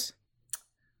 right, with us?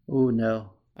 Oh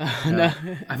no, No.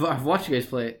 I've watched you guys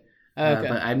play it, Okay.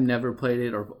 but I've never played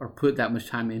it or put that much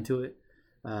time into it.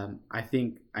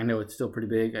 I know it's still pretty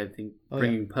big. I think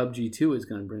bringing PUBG 2 is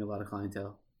going to bring a lot of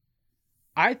clientele.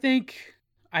 I think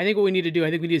what we need to do. I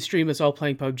think we need to stream us all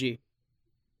playing PUBG.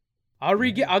 I'll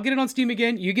get it on Steam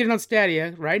again. You get it on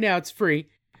Stadia. Right now, it's free.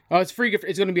 Oh, it's free.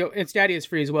 It's going to be, and Stadia is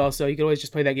free as well, so you can always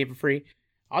just play that game for free.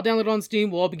 I'll download it on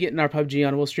Steam. We'll all be getting our PUBG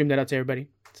on. We'll stream that out to everybody.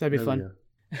 So that'd be fun.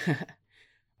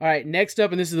 All right, next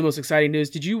up, and this is the most exciting news.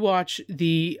 Did you watch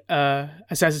the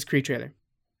Assassin's Creed trailer?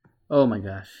 Oh my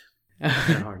gosh. I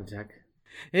had a heart attack.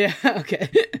 Yeah, okay.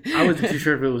 I wasn't too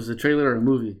sure if it was a trailer or a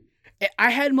movie.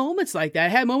 I had moments like that. I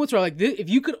had moments where if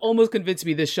you could almost convince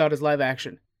me this shot is live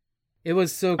action. It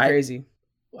was so crazy.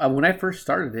 When I first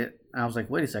started it, I was like,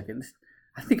 wait a second.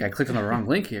 I think I clicked on the wrong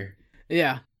link here.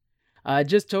 Yeah.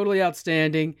 Just totally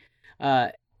outstanding.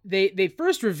 They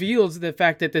first revealed the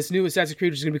fact that this new Assassin's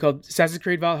Creed is going to be called Assassin's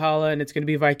Creed Valhalla, and it's going to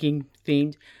be Viking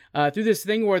themed. Through this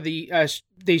thing where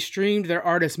they streamed their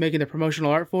artists making the promotional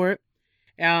art for it.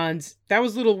 And that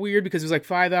was a little weird because it was like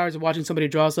 5 hours of watching somebody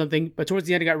draw something. But towards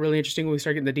the end, it got really interesting when we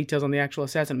started getting the details on the actual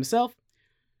assassin himself.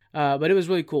 But it was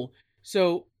really cool.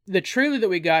 So the trailer that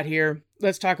we got here,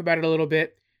 let's talk about it a little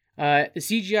bit. The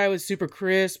CGI was super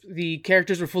crisp. The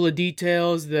characters were full of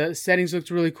details. The settings looked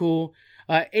really cool.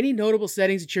 Any notable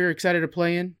settings that you're excited to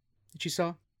play in that you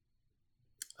saw?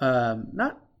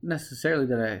 Not necessarily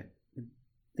that I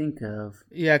think of.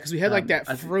 Yeah, because we had like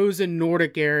that frozen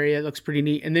Nordic area. It looks pretty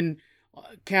neat. And then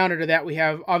counter to that, we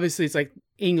have, obviously, it's like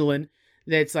England.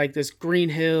 That's like this green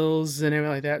hills and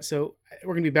everything like that. So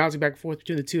we're going to be bouncing back and forth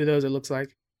between the two of those, it looks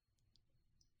like.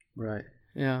 Right.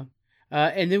 Yeah.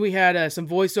 And then we had some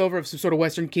voiceover of some sort of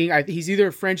Western king. He's either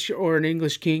a French or an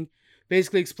English king,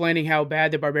 basically explaining how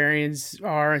bad the barbarians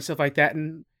are and stuff like that.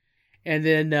 And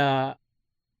then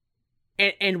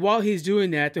and while he's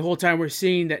doing that, the whole time we're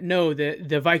seeing that no,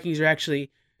 the Vikings are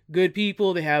actually good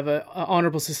people. They have a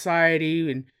honorable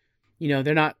society, and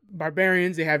they're not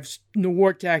barbarians. They have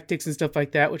war tactics and stuff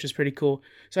like that, which is pretty cool.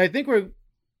 So I think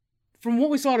from what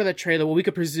we saw out of that trailer, what we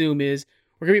could presume is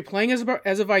we're going to be playing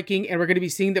as a Viking, and we're going to be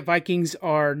seeing that Vikings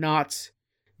are not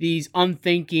these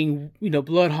unthinking,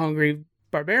 blood-hungry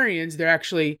barbarians. They're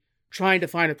actually trying to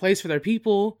find a place for their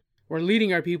people, or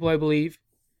leading our people, I believe.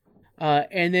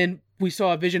 And then we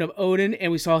saw a vision of Odin,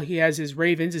 and we saw he has his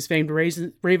ravens, his famed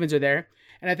ravens are there.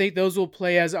 And I think those will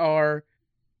play as our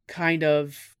kind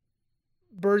of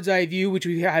bird's eye view, which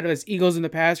we had as eagles in the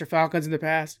past or falcons in the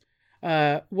past.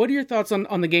 What are your thoughts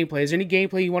on the gameplay? Is there any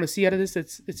gameplay you want to see out of this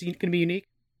that's going to be unique?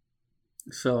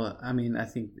 So, I mean, I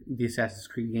think the Assassin's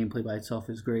Creed gameplay by itself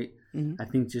is great. Mm-hmm. I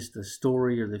think just the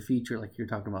story or the feature, like you're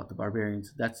talking about, the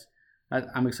barbarians,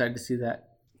 I'm excited to see that.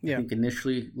 Yeah. I think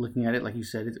initially looking at it, like you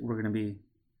said, we're going to be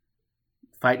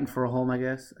fighting for a home, I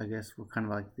guess. I guess we're kind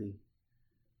of like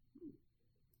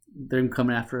they're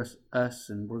coming after us,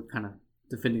 and we're kind of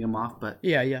defending them off. But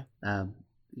yeah.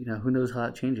 Who knows how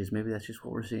that changes? Maybe that's just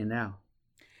what we're seeing now.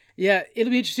 Yeah,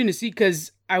 it'll be interesting to see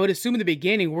because I would assume in the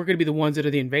beginning we're going to be the ones that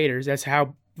are the invaders. That's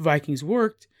how Vikings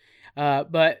worked.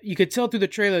 But you could tell through the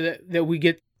trailer that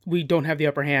we don't have the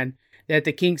upper hand. That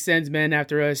the king sends men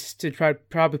after us to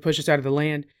probably push us out of the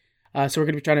land. So we're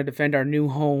going to be trying to defend our new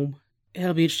home.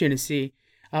 It'll be interesting to see.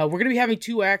 We're going to be having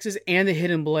 2 axes and the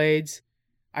hidden blades.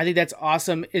 I think that's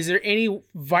awesome. Is there any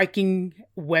Viking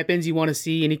weapons you want to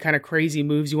see? Any kind of crazy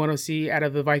moves you want to see out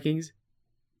of the Vikings?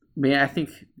 Man, I think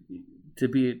to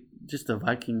be just a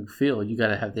Viking feel, you got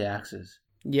to have the axes.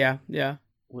 Yeah.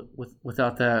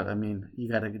 Without that, I mean, you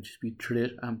got to just be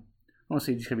traditional. I don't want to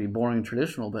say it's going to be boring and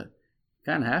traditional, but you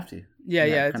kind of have to.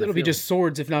 Yeah. It'll be just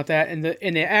swords, if not that. And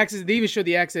the axes, they even show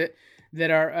the axe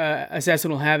that our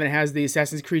assassin will have, and it has the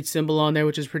Assassin's Creed symbol on there,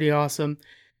 which is pretty awesome.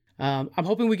 I'm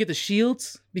hoping we get the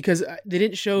shields because they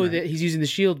didn't show that he's using the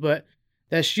shield, but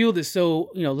that shield is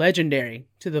so legendary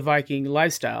to the Viking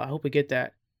lifestyle. I hope we get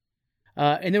that.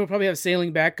 And then we'll probably have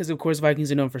sailing back because, of course,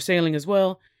 Vikings are known for sailing as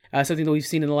well. Something that we've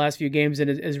seen in the last few games and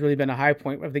has really been a high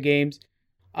point of the games.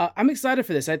 I'm excited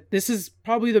for this. This is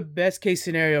probably the best case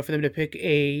scenario for them to pick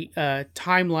a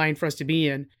timeline for us to be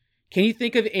in. Can you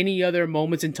think of any other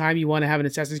moments in time you want to have an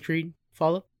Assassin's Creed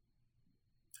follow?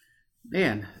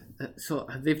 Man, so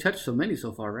they've touched so many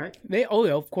so far, right?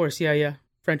 Of course, yeah.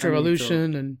 French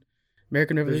Revolution and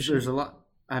American Revolution. There's a lot.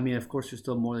 I mean, of course, there's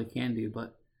still more they can do,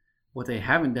 but what they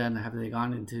haven't done, have they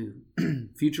gone into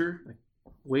future, like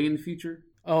way in the future?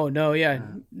 Oh no, yeah,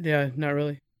 Uh, yeah, not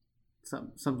really.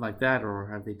 something like that, or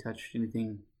have they touched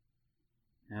anything?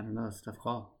 I don't know. It's a tough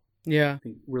call. Yeah, I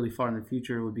think really far in the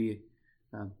future would be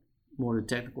uh, more the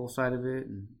technical side of it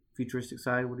and futuristic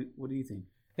side. What do you think?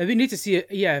 it'd be neat to see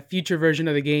a future version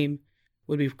of the game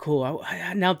would be cool.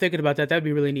 Now I'm thinking about that, that'd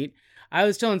be really neat. I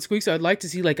was telling Squeaks I'd like to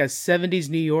see like a '70s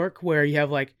New York where you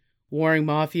have like warring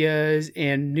mafias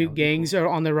and new That would be gangs cool. are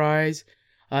on the rise.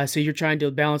 So you're trying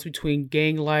to balance between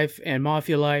gang life and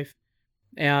mafia life.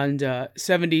 And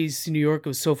 '70s New York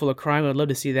was so full of crime. I'd love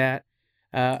to see that.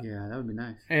 Uh, Yeah, that would be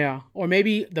nice. yeah, or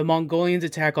maybe the Mongolians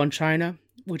attack on China,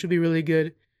 which would be really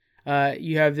good.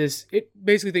 You have this. It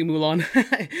basically think Mulan.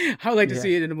 I would like to Yeah.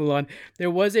 see it in Mulan.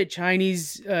 There was a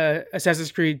Chinese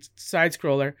Assassin's Creed side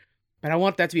scroller, but I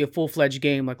want that to be a full fledged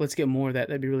game. Like, let's get more of that.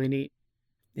 That'd be really neat.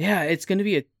 Yeah, it's gonna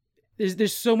be a.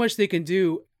 There's so much they can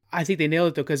do. I think they nailed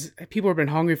it though, because people have been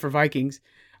hungry for Vikings.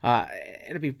 Uh,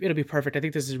 it'll be perfect. I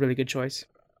think this is a really good choice.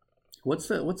 What's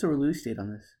the release date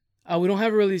on this? We don't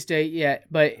have a release date yet,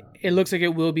 but it looks like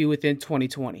it will be within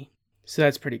 2020. So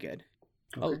that's pretty good.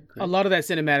 A, Okay, a great. lot of that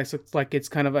cinematics looks like it's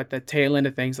kind of at the tail end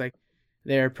of things. Like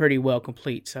they're pretty well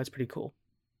complete. So that's pretty cool.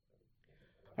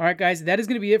 All right, guys, that is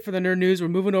going to be it for the nerd news. We're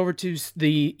moving over to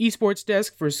the esports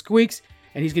desk for Squeaks,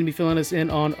 and he's going to be filling us in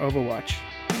on Overwatch.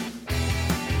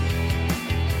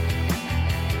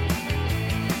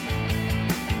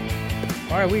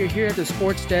 All right, we are here at the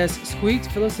sports desk. Squeaks,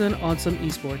 fill us in on some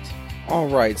esports. All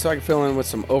right, so I can fill in with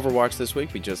some Overwatch this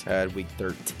week. We just had week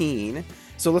 13.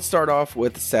 So let's start off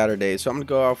with Saturday. So I'm going to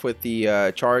go off with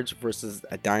the Charge versus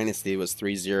a Dynasty. It was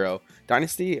 3-0.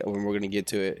 Dynasty, when we're going to get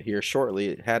to it here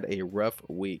shortly, had a rough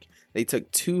week. They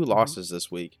took two losses this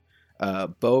week,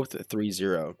 both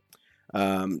 3-0.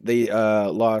 They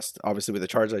lost, obviously, with the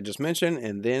Charge I just mentioned,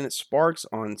 and then Sparks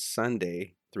on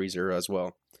Sunday, 3-0 as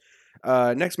well.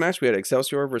 Next match, we had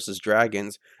Excelsior versus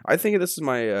Dragons. I think this is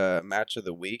my match of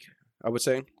the week, I would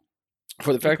say.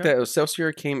 For the fact Okay. that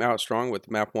Excelsior came out strong with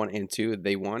map 1 and 2,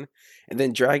 they won. And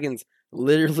then Dragons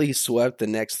literally swept the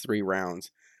next 3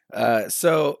 rounds.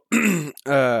 So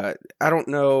I don't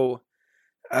know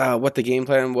what the game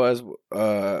plan was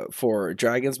for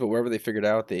Dragons, but wherever they figured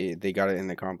out, they got it and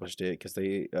accomplished it because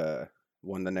they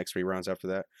won the next 3 rounds after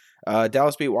that.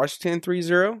 Dallas beat Washington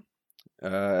 3-0,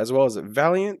 as well as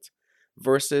Valiant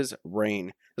versus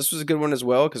Rain. This was a good one as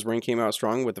well because Rain came out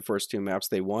strong with the first 2 maps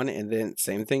they won, and then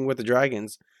same thing with the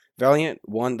Dragons. Valiant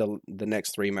won the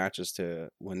next 3 matches to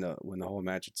win the whole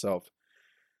match itself.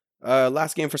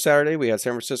 Last game for Saturday, we had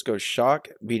San Francisco Shock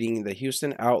beating the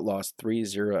Houston Outlaws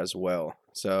 3-0 as well.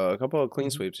 So a couple of clean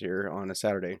sweeps here on a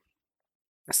Saturday.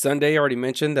 Sunday, I already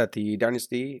mentioned that the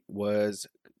Dynasty was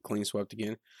clean swept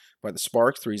again by the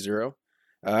Sparks 3-0.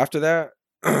 After that,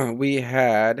 we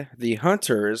had the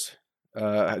Hunters,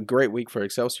 a great week for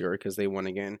Excelsior because they won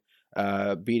again,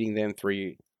 beating them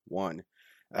 3-1.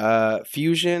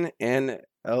 Fusion and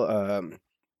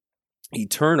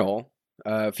Eternal.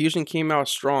 Fusion came out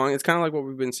strong. It's kind of like what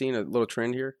we've been seeing, a little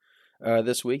trend here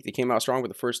this week. They came out strong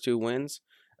with the first 2 wins.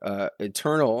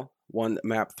 Eternal won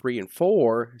map 3 and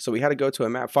 4, so we had to go to a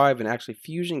map 5, and actually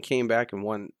Fusion came back and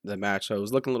won the match. So it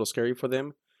was looking a little scary for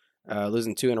them,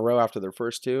 losing 2 in a row after their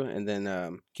first 2, and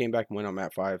then came back and went on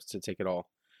map 5 to take it all.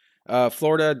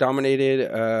 Florida dominated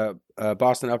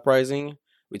Boston Uprising.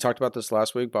 We talked about this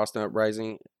last week. Boston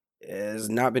Uprising has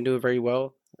not been doing very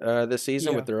well this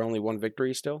season with their only 1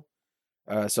 victory still.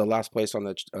 So last place on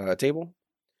the table.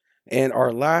 And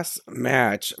our last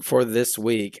match for this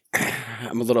week,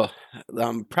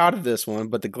 I'm proud of this one,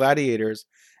 but the Gladiators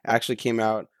actually came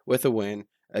out with a win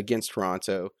against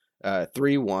Toronto,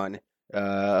 3-1.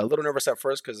 A little nervous at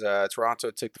first because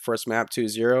Toronto took the first map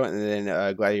 2-0, and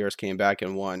then Gladiators came back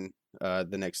and won the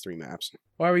next 3 maps.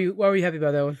 Why were you happy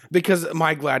about that one? Because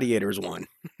my Gladiators won.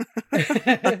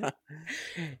 If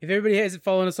everybody hasn't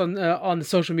followed us on the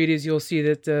social medias, you'll see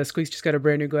that Squeaks just got a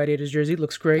brand new Gladiators jersey. It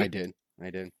looks great. I did.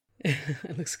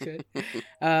 It looks good.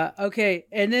 Okay,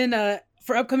 and then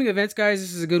for upcoming events, guys,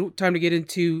 this is a good time to get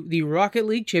into the Rocket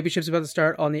League Championship's about to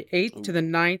start on the 8th to the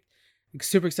 9th.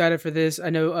 Super excited for this. I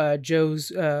know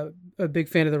Joe's a big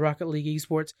fan of the Rocket League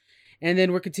esports. And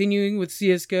then we're continuing with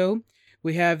CSGO.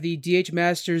 We have the DH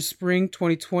Masters Spring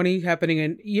 2020 happening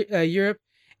in Europe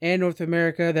and North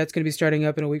America. That's going to be starting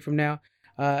up in a week from now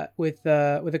with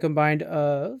a combined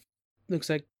looks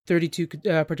like 32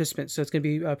 participants. So it's going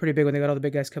to be pretty big when they got all the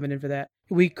big guys coming in for that.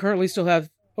 We currently still have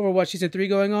Overwatch Season 3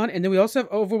 going on. And then we also have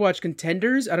Overwatch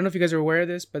Contenders. I don't know if you guys are aware of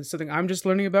this, but it's something I'm just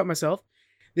learning about myself.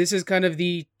 This is kind of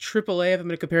the AAA, if I'm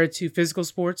going to compare it to physical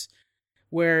sports,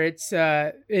 where it's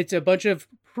a bunch of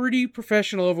pretty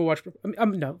professional Overwatch.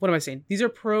 No, what am I saying? These are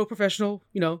professional,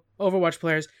 Overwatch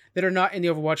players that are not in the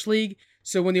Overwatch League.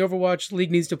 So when the Overwatch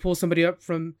League needs to pull somebody up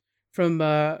from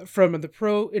the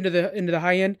pro into the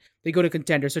high end, they go to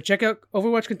Contender. So check out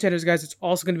Overwatch Contenders, guys. It's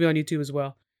also going to be on YouTube as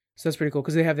well. So that's pretty cool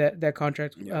because they have that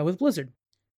contract with Blizzard.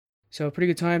 So pretty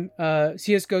good time.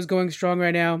 CSGO is going strong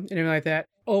right now and everything like that.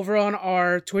 Over on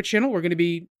our Twitch channel, we're going to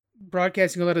be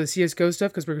broadcasting a lot of the CSGO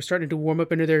stuff because we're starting to warm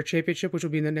up into their championship, which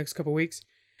will be in the next couple weeks.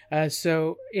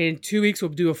 So in 2 weeks, we'll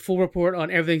do a full report on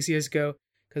everything CSGO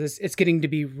because it's getting to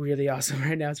be really awesome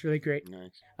right now. It's really great.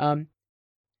 Nice.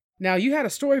 Now, you had a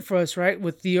story for us, right,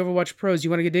 with the Overwatch Pros. You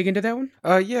want to dig into that one?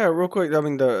 Yeah, real quick. I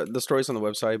mean, the story's on the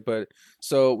website, but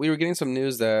so we were getting some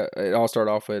news that it all started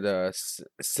off with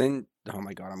oh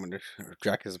my God, I'm gonna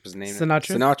jack his name.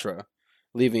 Sinatra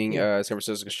leaving San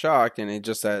Francisco Shocked, and it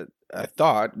just that I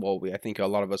thought, I think a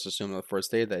lot of us assumed on the first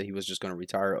day that he was just going to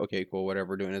retire. Okay, cool,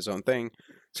 whatever, doing his own thing.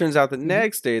 Turns out the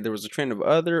next day there was a trend of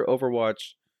other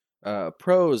Overwatch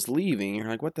pros leaving. You're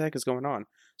like, what the heck is going on?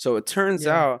 So it turns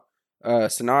out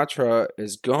Sinatra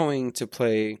is going to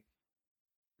play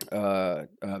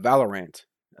Valorant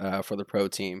for the pro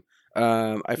team.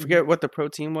 I forget what the pro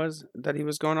team was that he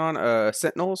was going on.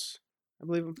 Sentinels, I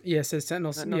believe. Yes, it's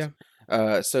Sentinels.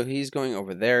 So he's going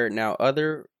over there. Now,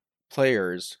 other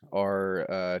players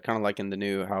are kind of like in the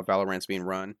new how Valorant's being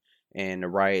run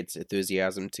and Riot's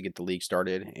enthusiasm to get the league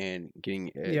started and getting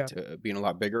it to being a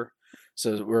lot bigger.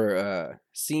 So we're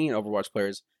seeing Overwatch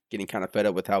players getting kind of fed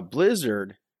up with how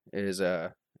Blizzard is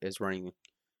running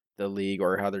the league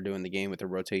or how they're doing the game with the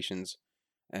rotations,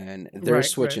 and they're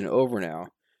switching over now.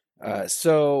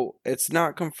 So it's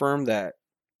not confirmed that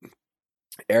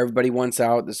everybody wants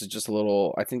out. This is just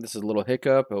I think this is a little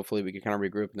hiccup. Hopefully we can kind of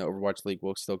regroup and the Overwatch League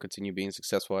will still continue being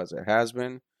successful as it has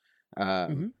been.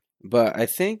 But I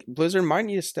think Blizzard might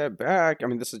need to step back. I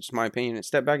mean, this is just my opinion.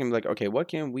 Step back and be like, okay, what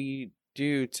can we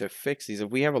do to fix these? If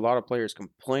we have a lot of players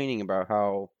complaining about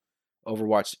how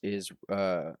Overwatch is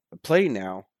played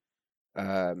now,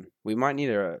 we might need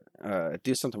to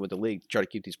do something with the league to try to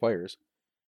keep these players.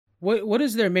 What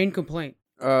is their main complaint?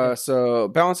 So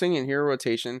balancing and hero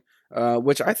rotation,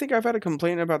 which I think I've had a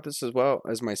complaint about this as well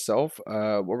as myself.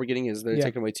 What we're getting is they're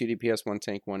taking away 2 DPS, 1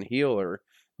 tank, 1 healer.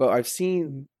 But I've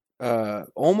seen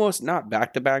almost not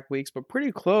back-to-back weeks, but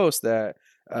pretty close that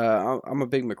I'm a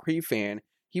big McCree fan.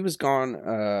 He was gone,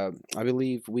 I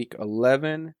believe, week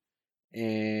 11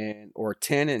 or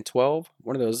 10 and 12.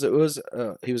 One of those. It was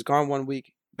he was gone 1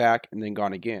 week back and then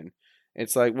gone again.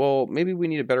 It's like, well, maybe we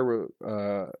need a better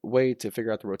way to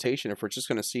figure out the rotation if we're just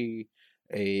going to see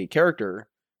a character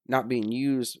not being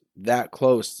used that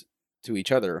close to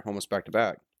each other, almost back to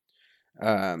back.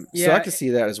 So I can see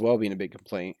that as well being a big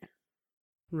complaint.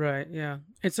 Right, yeah.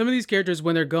 And some of these characters,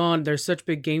 when they're gone, they're such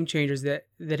big game changers that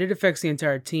it affects the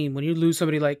entire team. When you lose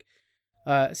somebody like,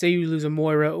 say you lose a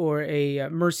Moira or a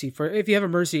Mercy. If you have a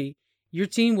Mercy, your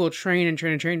team will train and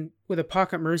train and train with a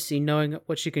pocket Mercy, knowing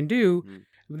what she can do.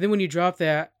 But then when you drop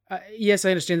that, yes,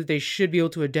 I understand that they should be able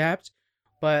to adapt,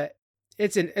 but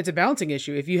it's a balancing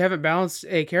issue. If you haven't balanced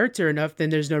a character enough, then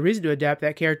there's no reason to adapt.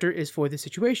 That character is for the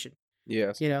situation.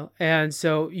 Yes. And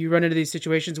so you run into these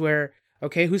situations where,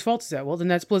 okay, whose fault is that? Well, then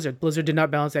that's Blizzard. Blizzard did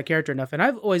not balance that character enough. And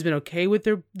I've always been okay with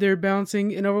their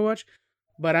balancing in Overwatch,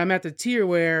 but I'm at the tier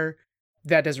where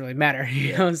that doesn't really matter.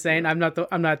 You know what I'm saying? I'm not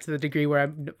to the degree where I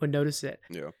would notice it.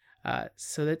 Yeah.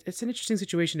 So that it's an interesting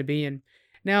situation to be in.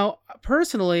 Now,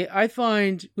 personally, I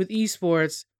find with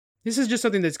esports, this is just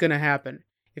something that's going to happen.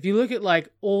 If you look at like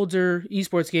older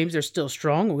esports games, they're still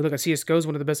strong. We look at CSGO is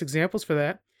one of the best examples for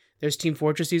that. There's Team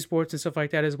Fortress esports and stuff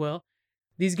like that as well.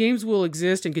 These games will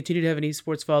exist and continue to have an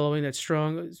esports following that's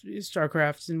strong,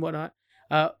 StarCraft and whatnot,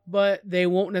 but they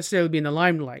won't necessarily be in the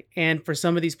limelight. And for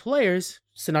some of these players,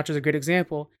 Sinatra's a great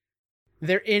example,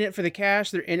 they're in it for the cash,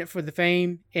 they're in it for the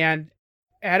fame, and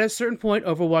at a certain point,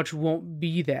 Overwatch won't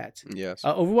be that. Yes.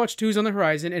 Overwatch 2 is on the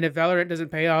horizon, and if Valorant doesn't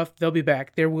pay off, they'll be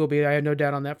back. There will be. I have no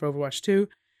doubt on that for Overwatch 2.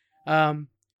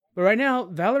 But right now,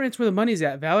 Valorant's where the money's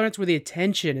at. Valorant's where the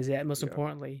attention is at, most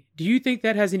importantly. Do you think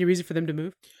that has any reason for them to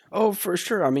move? Oh, for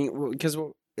sure. I mean, because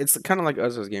it's kind of like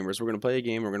us as gamers. We're going to play a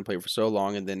game, we're going to play it for so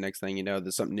long, and then next thing you know,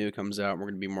 there's something new comes out, and we're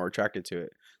going to be more attracted to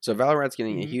it. So Valorant's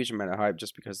getting a huge amount of hype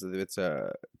just because of its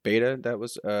beta that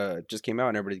was just came out,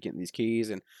 and everybody's getting these keys.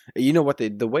 And you know what?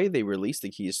 The way they released the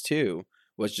keys, too,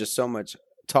 was just so much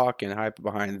talk and hype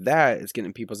behind that. It's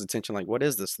getting people's attention, like, what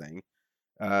is this thing?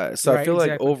 So I feel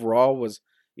like overall was,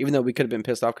 even though we could have been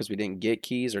pissed off because we didn't get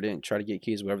keys or didn't try to get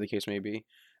keys, whatever the case may be,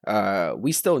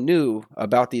 we still knew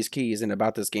about these keys and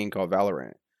about this game called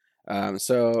Valorant.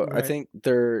 So I think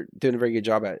they're doing a very good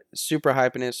job at super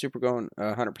hyping it, super going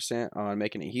 100% on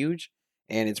making it huge.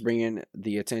 and it's bringing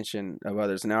the attention of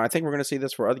others. Now, I think we're going to see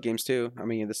this for other games too. I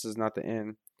mean, this is not the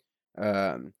end.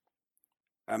 Um,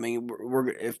 I mean,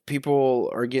 if people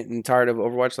are getting tired of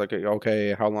Overwatch, like,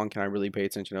 okay, how long can I really pay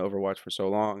attention to Overwatch for so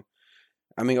long?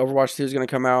 I mean, Overwatch 2 is going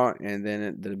to come out, and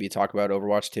then there'll be talk about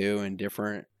Overwatch 2 and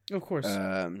different Of course.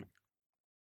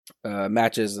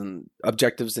 matches and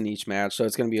objectives in each match. So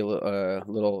it's going to be a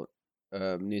little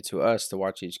new to us to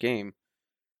watch each game.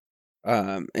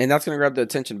 And that's going to grab the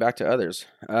attention back to others.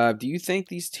 Do you think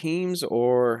these teams,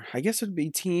 or I guess it'd be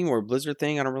team or Blizzard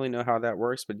thing, I don't really know how that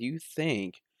works, but do you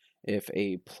think if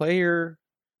a player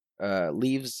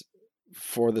leaves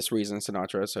for this reason,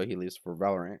 Sinatraa, so he leaves for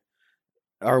Valorant,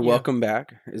 are Yeah. welcome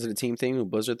back? Is it a team thing, a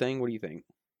Blizzard thing? What do you think?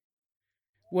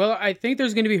 Well, I think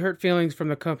there's going to be hurt feelings from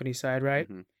the company side, right?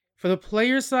 Mhm. For the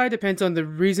player side, depends on the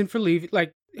reason for leaving,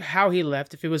 like how he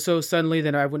left. If it was so suddenly,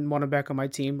 then I wouldn't want him back on my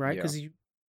team, right? Yeah. Because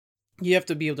you have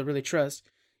to be able to really trust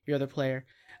your other player.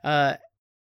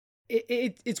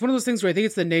 It's one of those things where I think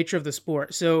it's the nature of the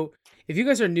sport. So if you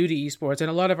guys are new to esports, and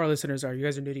a lot of our listeners are, you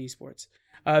guys are new to esports.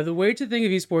 The way to think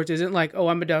of esports isn't like, oh,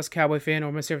 I'm a Dallas Cowboy fan or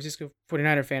I'm a San Francisco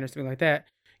 49er fan or something like that.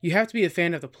 You have to be a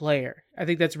fan of the player. I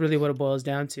think that's really what it boils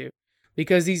down to,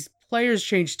 because these players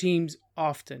change teams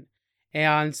often,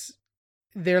 and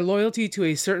their loyalty to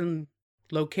a certain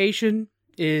location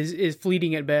is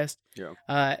fleeting at best.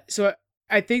 Yeah. So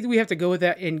I think that we have to go with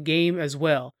that in game as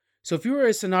well. So if you were a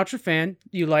Sinatraa fan,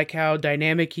 you like how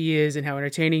dynamic he is and how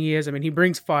entertaining he is. I mean, he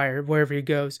brings fire wherever he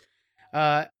goes.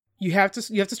 You have to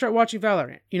start watching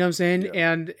Valorant. You know what I'm saying?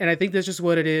 Yeah. And I think that's just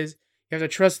what it is. You have to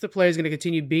trust the player is going to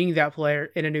continue being that player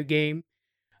in a new game.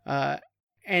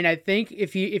 And I think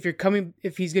if he's going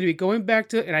to be going back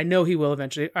to, and I know he will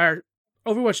eventually, our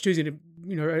Overwatch 2 is going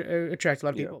to attract a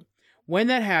lot of Yeah. people. When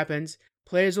that happens,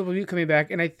 players will be coming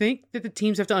back, and I think that the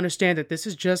teams have to understand that this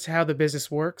is just how the business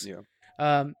works. Yeah.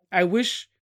 I don't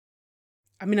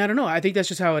know. I think that's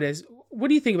just how it is. What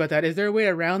do you think about that? Is there a way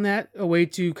around that? A way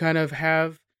to kind of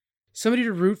have somebody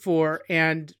to root for,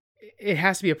 and it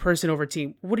has to be a person over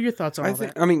team. What are your thoughts on all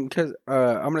that? I mean, because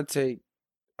I'm gonna say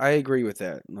I agree with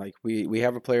that. Like we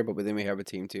have a player, but then we have a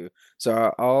team too.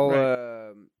 So I'll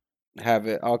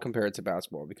Right. I'll compare it to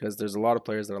basketball because there's a lot of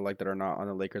players that I like that are not on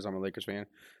the Lakers. I'm a Lakers fan.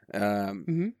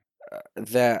 Mm-hmm.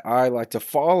 That I like to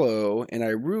follow and I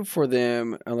root for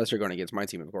them unless you're going against my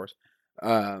team, of course.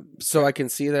 So I can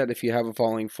see that if you have a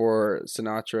following for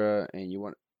Sinatraa and you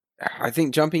want, I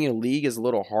think jumping in a league is a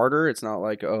little harder. It's not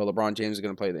like, oh, LeBron James is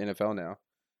going to play the NFL now.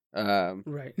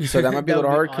 Right. So that might be a That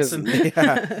little would hard because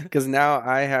awesome. because now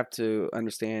I have to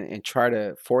understand and try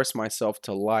to force myself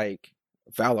to like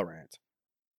Valorant.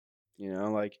 You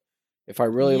know, like if I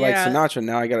really like Yeah. Sinatraa,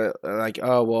 now I gotta like,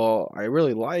 oh well, I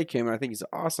really like him and I think he's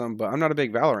awesome, but I'm not a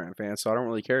big Valorant fan, so I don't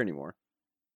really care anymore.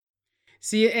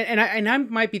 See, and I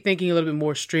might be thinking a little bit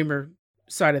more streamer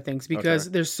side of things, Okay. because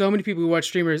there's so many people who watch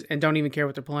streamers and don't even care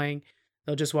what they're playing.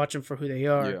 They'll just watch them for who they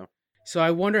are. Yeah. So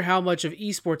I wonder how much of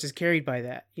esports is carried by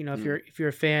that. You know, if Mm. you're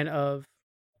a fan of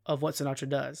what Sinatraa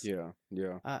does. Yeah.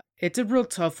 Yeah. It's a real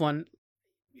tough one.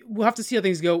 We'll have to see how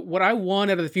things go. What I want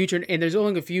out of the future, and there's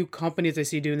only a few companies I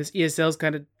see doing this. ESL's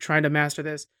kind of trying to master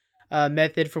this.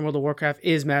 Method from World of Warcraft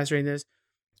is mastering this,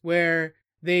 where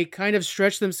they kind of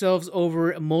stretch themselves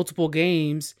over multiple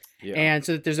games, Yeah. and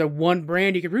so that there's a one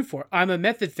brand you can root for. I'm a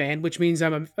Method fan, which means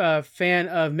I'm a fan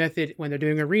of Method when they're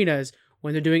doing arenas,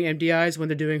 when they're doing MDIs, when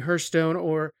they're doing Hearthstone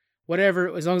or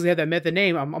whatever. As long as they have that Method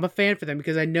name, I'm a fan for them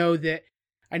because I know that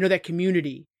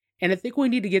community. And I think we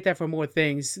need to get that for more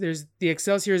things. There's the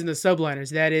Excelsiors and the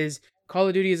Subliners. That is, Call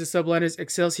of Duty is the Subliners.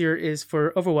 Excelsior is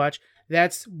for Overwatch.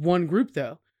 That's one group,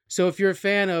 though. So if you're a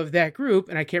fan of that group,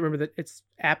 and I can't remember that, it's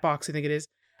Appbox, I think it is,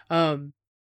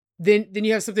 then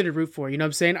you have something to root for. You know what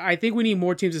I'm saying? I think we need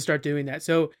more teams to start doing that.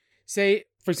 So say,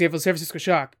 for example, San Francisco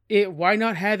Shock. Why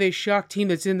not have a Shock team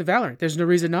that's in the Valorant? There's no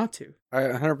reason not to. I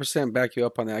 100% back you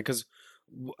up on that because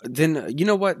then you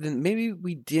know what? Then maybe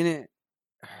we didn't.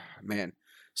 Man,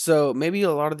 so maybe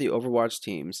a lot of the Overwatch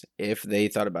teams, if they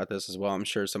thought about this as well, I'm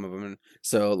sure some of them.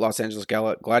 So Los Angeles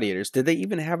Gladiators, did they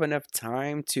even have enough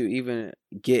time to even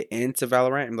get into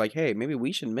Valorant and be like, hey, maybe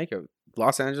we should make a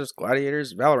Los Angeles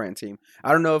Gladiators Valorant team?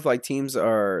 I don't know if like teams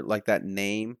are like that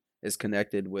name is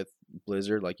connected with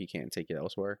Blizzard, like you can't take it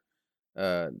elsewhere.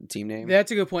 Team name.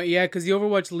 That's a good point. Yeah, because the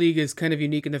Overwatch League is kind of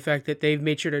unique in the fact that they've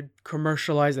made sure to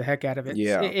commercialize the heck out of it.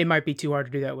 Yeah. It might be too hard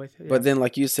to do that with. Yeah. But then,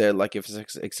 like you said, like if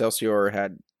Excelsior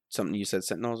had something, you said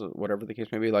Sentinels or whatever the case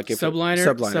may be, like if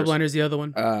Subliner's the other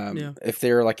one. Yeah. if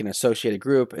they're like an associated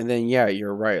group, and then yeah,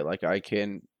 you're right. Like I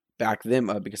can back them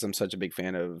up because I'm such a big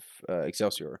fan of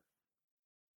Excelsior.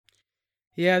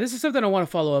 Yeah, this is something I want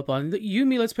to follow up on. You and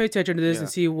me, let's pay attention to this Yeah. and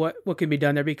see what can be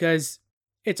done there, because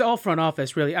it's all front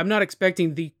office, really. I'm not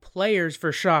expecting the players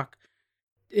for Shock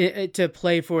to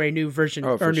play for a new version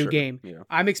Oh, or for new sure. game. Yeah.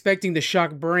 I'm expecting the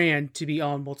Shock brand to be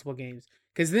on multiple games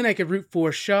because then I could root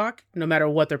for Shock no matter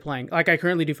what they're playing, like I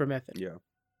currently do for Method. Yeah.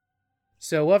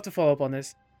 So we'll have to follow up on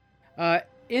this.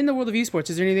 In the world of esports,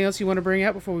 is there anything else you want to bring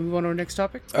out before we move on to our next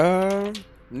topic?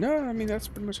 No, I mean, that's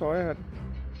pretty much all I had.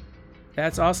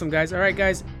 That's awesome, guys. All right,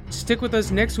 guys, stick with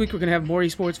us. Next week, we're going to have more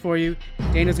esports for you.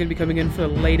 Daniel's going to be coming in for the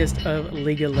latest of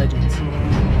League of Legends.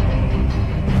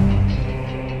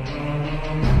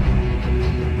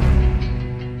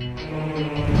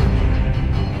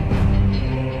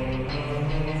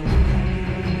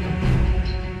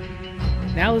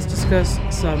 Now let's discuss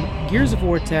some Gears of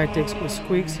War tactics with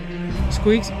Squeaks.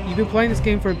 Squeaks, you've been playing this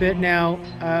game for a bit now.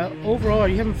 Overall, are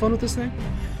you having fun with this thing?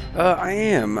 I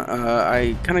am.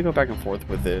 I kind of go back and forth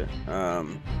with it,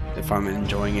 if I'm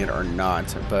enjoying it or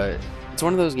not. But it's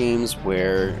one of those games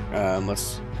where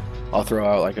I'll throw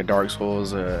out like a Dark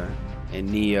Souls, and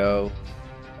Neo,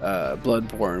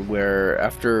 Bloodborne, where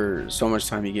after so much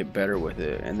time you get better with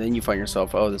it, and then you find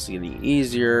yourself, oh, this is getting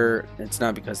easier. It's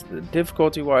not because of the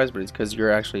difficulty wise, but it's because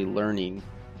you're actually learning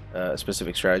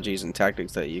specific strategies and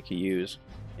tactics that you can use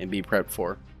and be prepped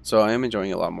for. So I am enjoying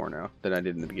it a lot more now than I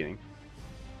did in the beginning.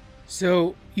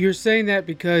 So you're saying that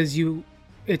because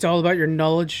it's all about your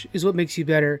knowledge is what makes you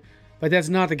better, but that's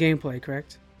not the gameplay,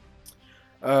 correct?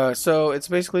 So it's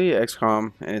basically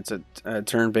XCOM, and it's a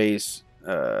turn-based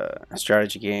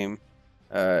strategy game.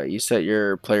 You set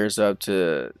your players up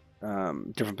to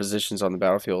different positions on the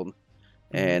battlefield,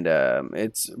 and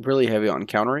it's really heavy on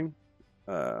countering.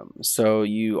 So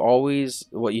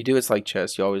what you do is like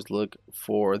chess. You always look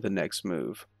for the next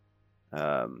move.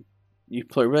 You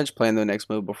pretty much plan the next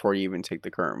move before you even take the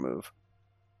current move.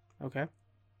 Okay.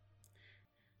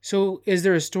 So is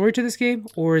there a story to this game,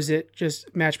 or is it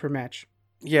just match per match?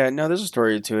 Yeah, no, there's a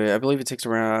story to it. I believe it takes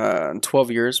around 12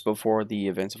 years before the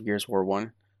events of Gears of War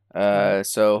 1.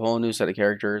 So a whole new set of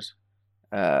characters.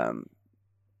 Um,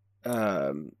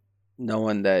 no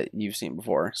one that you've seen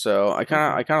before. So I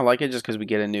kind of like it just because we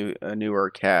get a newer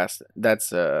cast.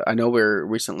 That's I know we're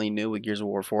recently new with Gears of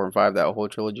War 4 and 5, that whole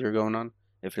trilogy are going on,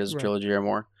 if it is a Right. trilogy or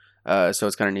more. So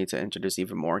it's kind of neat to introduce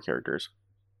even more characters.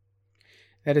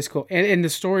 That is cool. And the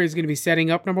story is going to be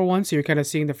setting up number one, so you're kind of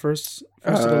seeing the first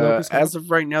of the locust. As of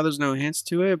right now, there's no hints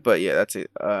to it, but yeah, that's it.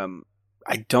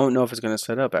 I don't know if it's gonna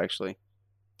set up actually,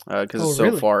 because it's so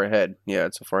really? far ahead. Yeah,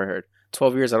 it's so far ahead.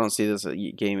 12 years. I don't see this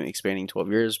game expanding 12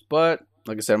 years, but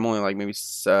like I said, I'm only like maybe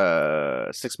 6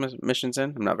 missions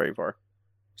in. I'm not very far.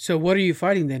 So what are you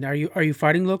fighting then? Are you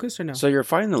fighting locusts or no? So you're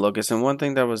fighting the locust, and one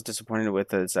thing that I was disappointed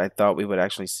with is I thought we would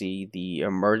actually see the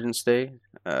emergence day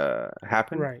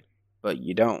happen, Right. but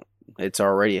you don't. It's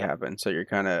already happened, so you're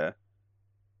kind of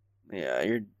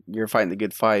you're fighting the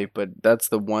good fight, but that's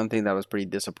the one thing that I was pretty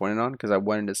disappointed on because I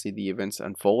wanted to see the events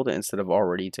unfold instead of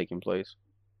already taking place.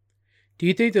 Do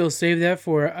you think they'll save that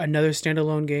for another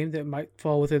standalone game that might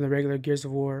fall within the regular Gears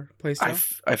of War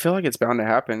playstyle? I feel like it's bound to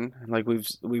happen. Like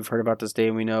we've heard about this day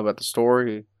and we know about the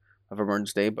story of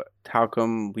Emergence Day, but how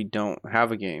come we don't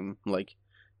have a game? Like,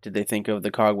 did they think of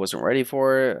the COG wasn't ready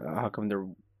for it? How come there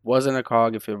wasn't a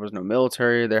COG if there was no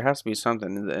military? There has to be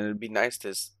something, and it'd be nice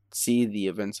to see the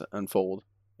events unfold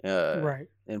Right.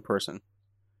 in person.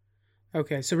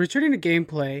 Okay. So returning to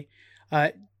gameplay,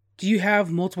 do you have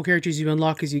multiple characters you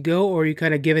unlock as you go, or are you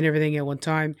kind of given everything at one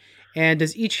time? And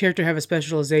does each character have a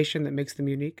specialization that makes them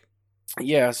unique?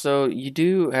 Yeah, so you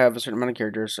do have a certain amount of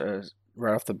characters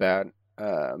right off the bat,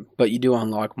 but you do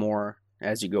unlock more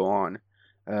as you go on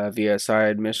via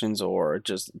side missions or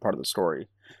just part of the story.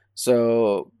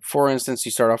 So, for instance,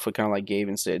 you start off with kind of like Gabe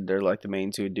and Sid. They're like the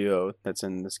main two duo that's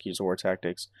in the Gears of War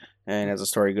Tactics. And as the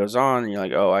story goes on, you're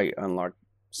like, oh, I unlocked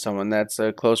someone that's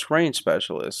a close range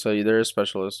specialist. So there is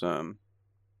specialists.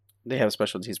 They have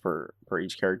specialties per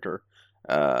each character.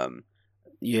 Um,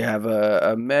 you have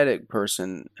a medic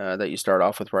person that you start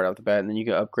off with right off the bat, and then you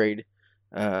can upgrade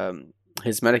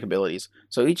his medic abilities.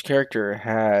 So each character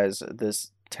has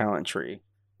this talent tree,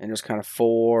 and there's kind of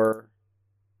four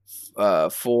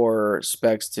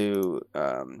specs to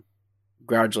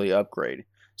gradually upgrade.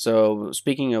 So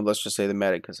speaking of, let's just say the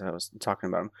medic, because I was talking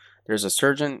about him, there's a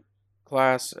surgeon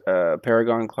class, a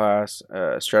paragon class,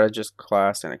 a strategist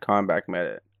class, and a combat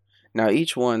medic. Now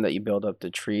each one that you build up the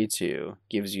tree to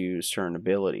gives you certain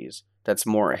abilities. That's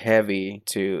more heavy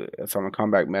to, if I'm a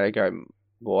combat medic, I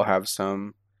will have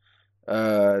some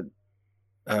uh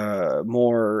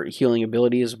more healing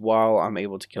abilities while I'm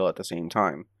able to kill at the same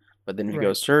time. But then if you go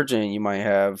Right. surgeon, you might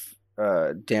have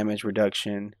damage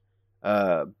reduction,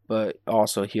 but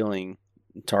also healing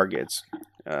targets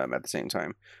at the same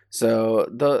time. So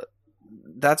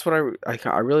that's what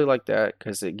I really like that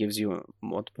because it gives you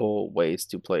multiple ways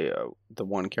to play the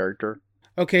one character.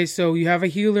 Okay, so you have a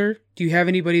healer. Do you have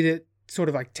anybody that sort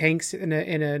of like tanks in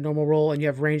a normal role, and you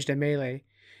have ranged and melee?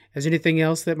 Is there anything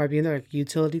else that might be in there, like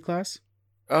utility class?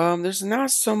 There's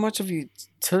not so much of a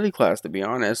utility class to be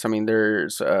honest. I mean,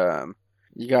 there's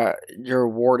you got your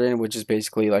warden, which is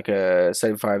basically like a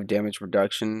 75 damage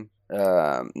reduction.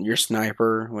 Your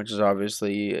sniper, which is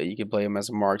obviously you can play him as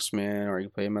a marksman or you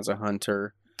can play him as a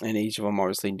hunter, and each of them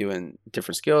obviously doing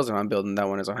different skills. And I'm building that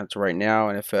one as a hunter right now.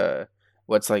 And if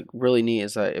what's like really neat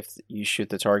is that if you shoot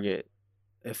the target,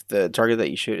 if the target that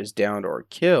you shoot is downed or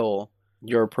kill,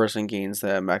 your person gains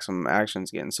the maximum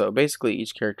actions again. So basically,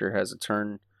 each character has a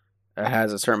turn,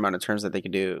 has a certain amount of turns that they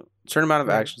can do, certain amount of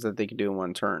Right. actions that they can do in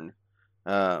one turn.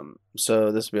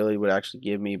 So this ability would actually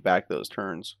give me back those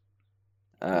turns.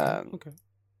 Um, Okay.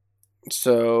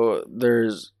 so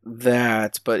there's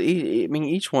that, but I mean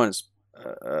each one's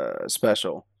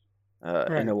special in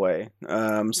Right. a way.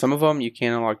 Some of them you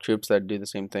can unlock troops that do the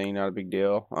same thing, not a big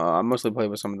deal. I mostly play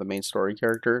with some of the main story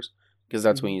characters because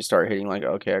that's when Hmm. you start hitting like,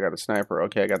 okay, I got a sniper,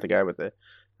 okay, I got the guy with the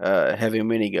heavy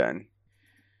minigun.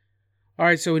 All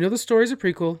right. So we know the story is a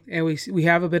prequel, and we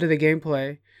have a bit of the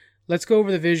gameplay. Let's go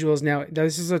over the visuals now.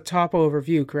 This is a top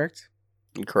overview, correct?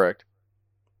 Correct.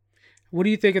 What do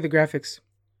you think of the graphics?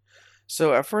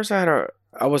 So at first I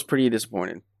was pretty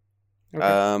disappointed.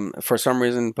 Okay. For some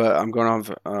reason, but I'm going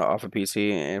off a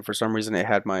PC, and for some reason it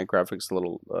had my graphics a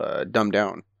little dumbed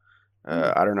down.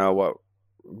 Hmm. I don't know what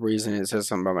reason it says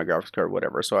something about my graphics card,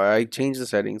 whatever. So I changed the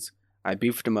settings. I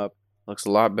beefed them up. Looks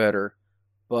a lot better,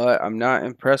 but I'm not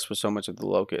impressed with so much of the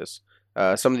locusts.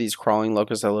 Some of these crawling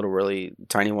locusts, that little really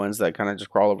tiny ones that kind of just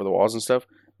crawl over the walls and stuff,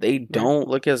 they Right. don't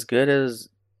look as good as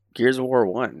Gears of War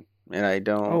One, and I Oh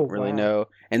don't really wow. know.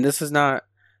 And this is not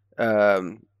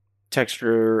um,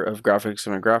 texture of graphics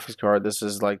on a graphics card. This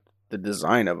is like the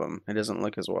design of them. It doesn't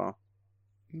look as well.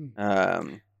 Hmm.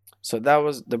 Um, so that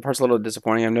was the part's a little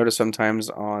disappointing. I've noticed sometimes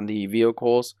on the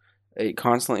vehicles, it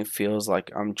constantly feels like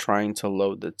I'm trying to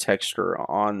load the texture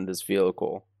on this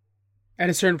vehicle. At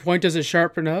a certain point, does it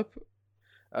sharpen up?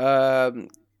 Um,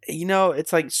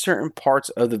 it's like certain parts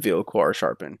of the vehicle are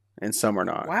sharpened and some are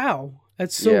not. Wow,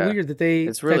 that's so Yeah, weird that they.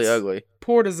 it's really That's ugly.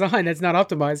 poor design. That's not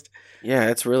optimized. Yeah,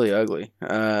 it's really ugly.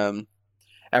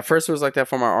 At first it was like that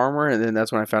for my armor, and then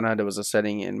that's when I found out it was a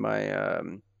setting in my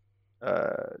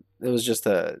it was just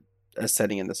a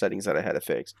setting in the settings that I had to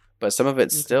fix. But some of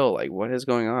it's Okay. still like, what is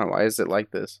going on? Why is it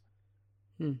like this?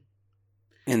 Hmm.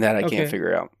 And that I can't Okay.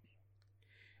 figure out.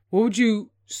 What would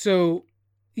you? So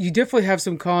you definitely have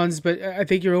some cons, but I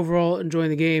think you're overall enjoying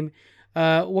the game.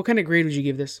 What kind of grade would you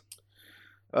give this?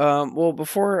 Well,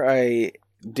 before I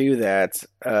do that,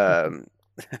 I'm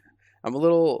a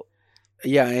little,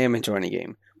 yeah, I am enjoying the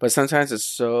game, but sometimes it's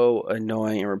so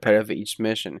annoying and repetitive each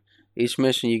mission. Each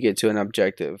mission you get to an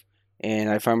objective, and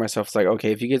I find myself it's like,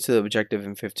 okay, if you get to the objective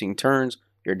in 15 turns,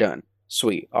 you're done.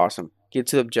 Sweet, awesome. Get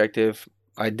to the objective.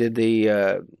 I did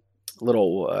the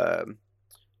little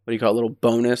what do you call it? Little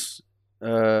bonus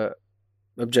uh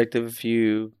objective if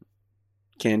you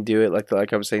can do it like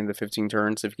I was saying the 15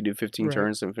 turns. If you can do 15 Right.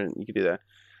 turns, then you can do that.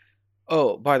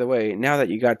 Oh, by the way, now that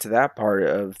you got to that part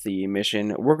of the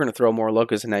mission, we're gonna throw more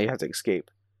locusts, and now you have to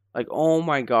escape. Like, oh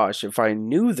my gosh, if I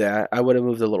knew that, I would have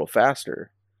moved a little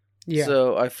faster. Yeah.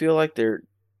 So I feel like they're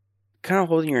kind of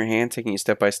holding your hand, taking you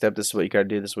step by step. This is what you gotta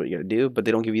do. This is what you gotta do. But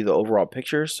they don't give you the overall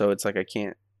picture, so it's like I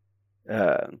can't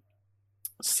uh,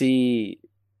 see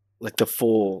like the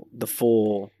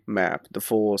full map, the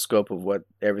full scope of what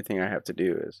everything I have to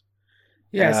do is.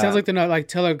 Yeah. It sounds like Um, they're not like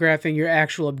telegraphing your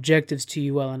actual objectives to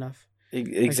you well enough. Like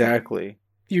exactly.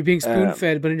 you're being spoon Um,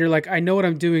 fed, but you're like, I know what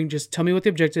I'm doing. Just tell me what the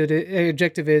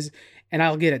objective is, and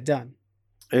I'll get it done.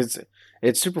 it's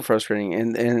it's super frustrating,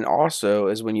 and also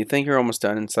is when you think you're almost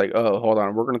done, it's like, oh, hold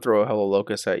on, we're gonna throw a hell of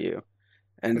locust at you,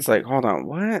 and it's like, Okay. hold on,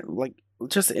 what? Like,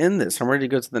 just end this. I'm ready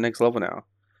to go to the next level now.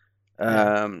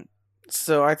 Yeah. Um,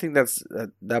 so I think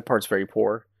that part's very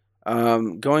poor.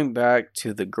 Going back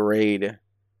to the grade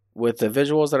with the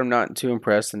visuals that I'm not too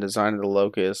impressed in design of the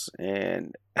locust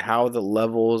and how the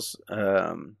levels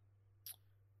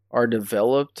are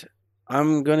developed. Are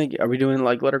we doing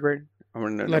like letter grade? I'm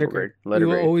gonna Letter number grade. grade. We Letter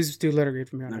will grade. always do letter grade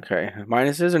from here on out. Okay.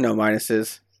 Minuses or no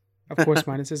minuses? Of course,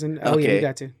 minuses and oh yeah, you Okay.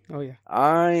 got to. Oh yeah,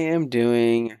 I am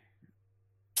doing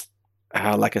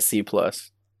like a C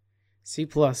plus. C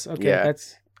plus. Okay, Yeah.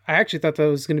 that's. I actually thought that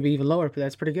was going to be even lower, but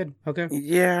that's pretty good. Okay.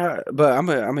 Yeah, but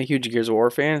I'm a huge Gears of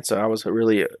War fan, so I was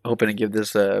really hoping to give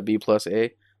this a B plus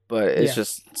A. But it's Yeah.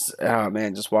 just, oh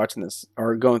man, just watching this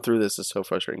or going through this is so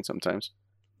frustrating sometimes.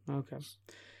 Okay.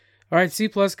 All right, C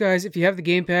plus guys, if you have the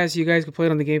Game Pass, you guys can play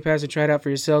it on the Game Pass and try it out for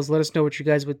yourselves. Let us know what you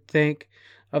guys would think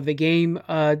of the game.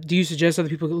 Do you suggest other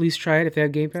people at least try it if they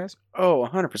have Game Pass? Oh,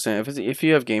 100%. If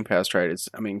you have Game Pass, try it.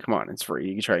 I mean, come on, it's free.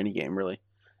 You can try any game, really.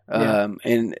 Yeah.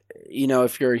 And,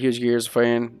 if you're a huge Gears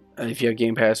fan, if you have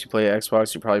Game Pass, you play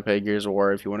Xbox, you probably play Gears of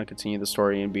War. If you want to continue the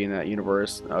story and be in that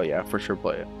universe, oh yeah, for sure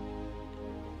play it.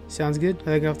 Sounds good. I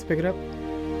think I'll have to pick it up.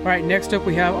 All right, next up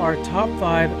we have our top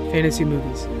 5 fantasy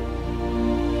movies.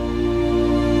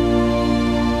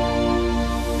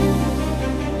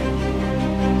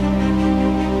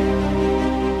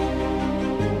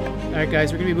 All right,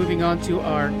 guys, we're going to be moving on to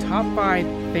our top 5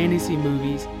 fantasy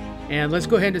movies. And let's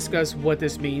go ahead and discuss what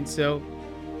this means. So,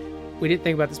 we didn't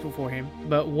think about this beforehand,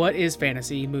 but what is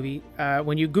fantasy movie?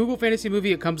 When you Google fantasy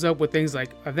movie, it comes up with things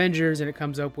like Avengers, and it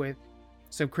comes up with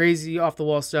some crazy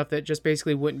off-the-wall stuff that just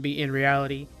basically wouldn't be in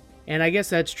reality. And I guess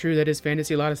that's true. That is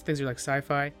fantasy. A lot of things are like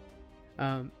sci-fi.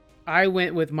 I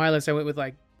went with my list. I went with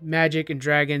like magic and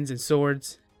dragons and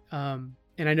swords. And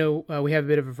I know we have a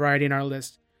bit of a variety in our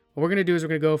list. What we're going to do is we're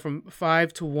going to go from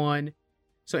 5 to 1.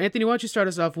 So, Anthony, why don't you start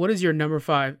us off? What is your number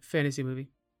 5 fantasy movie?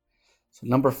 So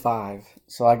number 5.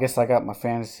 So I guess I got my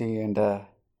fantasy and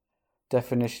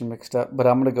definition mixed up, but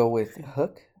I'm going to go with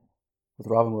Hook with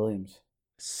Robin Williams.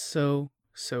 So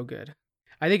good.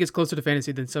 I think it's closer to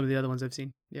fantasy than some of the other ones I've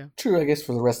seen. Yeah. True, I guess,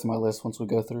 for the rest of my list once we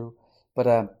go through. But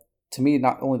to me,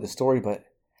 not only the story, but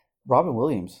Robin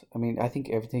Williams. I mean, I think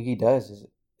everything he does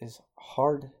is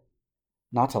hard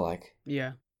not to like.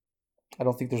 Yeah. I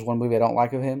don't think there's one movie I don't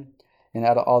like of him. And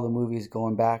out of all the movies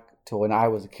going back to when I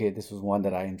was a kid, this was one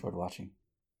that I enjoyed watching.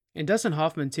 And Dustin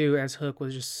Hoffman, too, as Hook,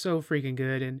 was just so freaking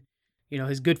good. And,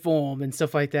 his good form and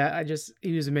stuff like that.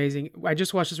 He was amazing. I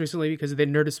just watched this recently because the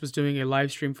Nerdist was doing a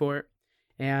live stream for it.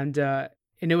 And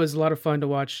it was a lot of fun to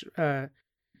watch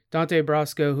Dante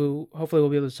Brasco, who hopefully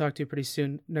we'll be able to talk to pretty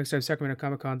soon, next time Sacramento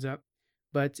Comic-Con's up.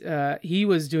 But he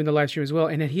was doing the live stream as well.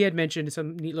 And he had mentioned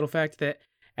some neat little fact that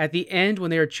at the end,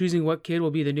 when they were choosing what kid will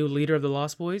be the new leader of the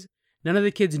Lost Boys, none of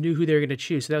the kids knew who they were going to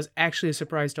choose. So that was actually a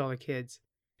surprise to all the kids.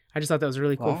 I just thought that was a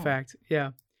really cool fact.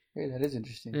 Yeah. Hey, that is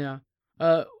interesting. Yeah.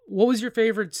 What was your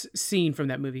favorite scene from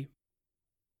that movie?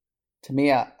 To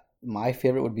me, my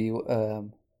favorite would be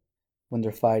when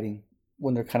they're fighting,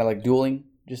 when they're kind of like dueling,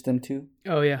 just them two.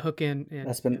 Oh, yeah. Hook and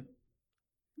that's been,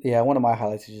 one of my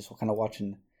highlights is just kind of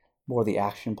watching more of the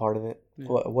action part of it. Yeah.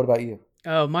 What about you?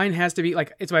 Oh, mine has to be,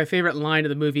 it's my favorite line of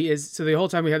the movie is, so the whole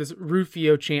time we have this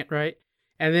Rufio chant, right?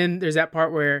 And then there's that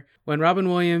part where when Robin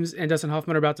Williams and Dustin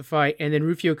Hoffman are about to fight, and then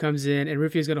Rufio comes in, and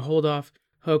Rufio's going to hold off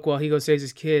Hook while he goes saves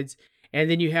his kids.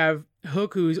 And then you have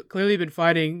Hook, who's clearly been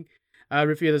fighting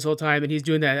Rufio this whole time, and he's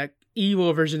doing that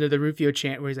evil version of the Rufio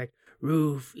chant where he's like,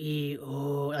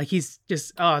 Rufio. Like he's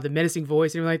just, the menacing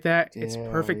voice and everything like that. Yeah, it's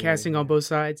perfect casting on both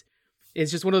sides. It's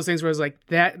just one of those things where it's like,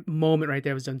 that moment right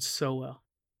there was done so well.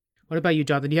 What about you,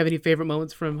 Jonathan? Do you have any favorite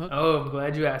moments from Hook? Oh, I'm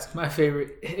glad you asked. My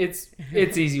favorite, it's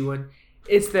easy one.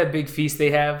 It's that big feast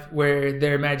they have where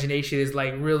their imagination is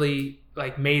really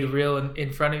made real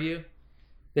in front of you.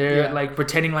 They're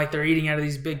pretending like they're eating out of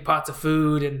these big pots of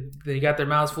food, and they got their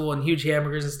mouths full and huge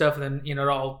hamburgers and stuff, and then it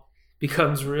all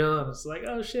becomes real. And it's like,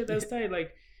 oh shit, that's tight.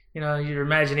 Your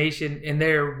imagination in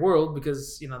their world,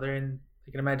 because they're in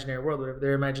an imaginary world, whatever.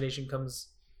 Their imagination comes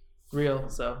real.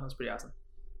 So that's pretty awesome.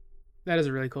 That is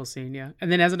a really cool scene, yeah.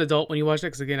 And then as an adult, when you watch it,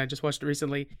 because again, I just watched it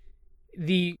recently,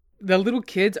 the little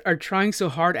kids are trying so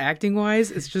hard acting wise.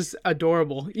 It's just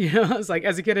adorable. It's like,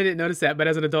 as a kid, I didn't notice that, but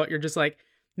as an adult, you're just like,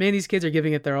 man, these kids are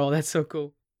giving it their all. That's so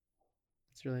cool.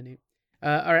 It's really neat. All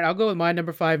right, I'll go with my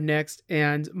number 5 next.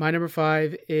 And my number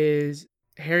 5 is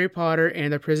Harry Potter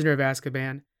and the Prisoner of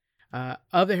Azkaban.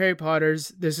 Of the Harry Potters,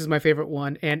 this is my favorite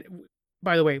one. And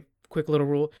by the way, quick little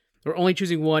rule. We're only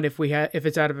choosing one if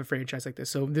it's out of a franchise like this.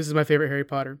 So this is my favorite Harry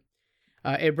Potter.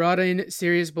 It brought in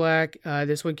Sirius Black.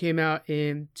 This one came out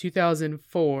in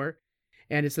 2004,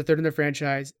 and it's the third in the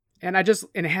franchise. And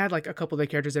it had a couple of the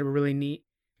characters that were really neat.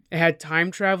 It had time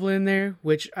travel in there,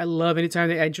 which I love anytime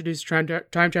they introduce time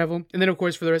travel. And then, of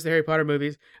course, for the rest of the Harry Potter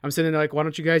movies, I'm sitting there why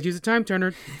don't you guys use a time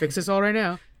turner? Fix this all right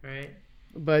now. Right.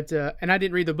 But, and I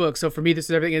didn't read the book, so for me, this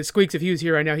is everything. And Squeaks, if he was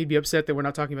here right now, he'd be upset that we're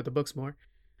not talking about the books more.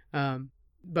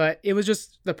 But it was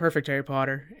just the perfect Harry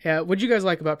Potter. What did you guys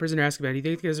like about Prisoner of Azkaban? Do you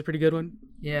think it was a pretty good one?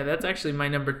 Yeah, that's actually my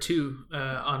number 2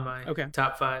 on my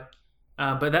top 5.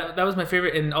 But that was my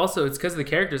favorite, and also it's because of the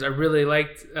characters. I really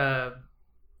liked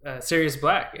Sirius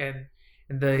Black, and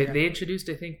they introduced,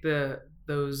 I think,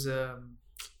 those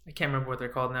I can't remember what they're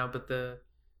called now, but the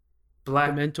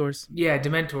black Dementors. Yeah,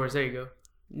 Dementors. There you go.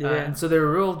 Yeah. And so they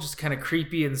were real, just kind of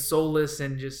creepy and soulless,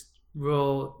 and just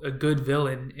real a good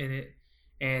villain in it.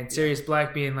 and Sirius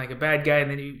Black being like a bad guy,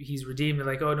 and then he's redeemed. They're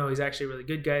like, oh no, he's actually a really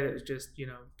good guy that was just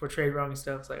portrayed wrong and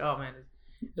stuff. It's like, oh man,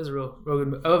 it was a real good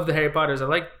movie. Of the Harry Potters, I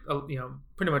like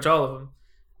pretty much all of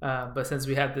them, but since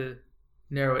we had to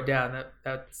narrow it down,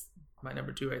 that's my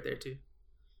number 2 right there too.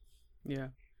 Yeah.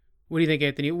 What do you think,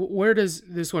 Anthony? Where does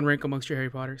this one rank amongst your Harry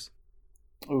Potters?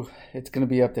 Ooh, it's going to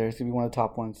be up there. It's going to be one of the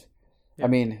top ones. Yeah. I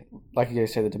mean, like you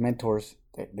guys said, the Dementors,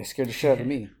 they scared the shit out of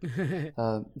me.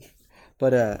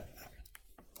 But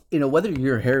whether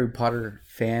you're a Harry Potter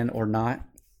fan or not,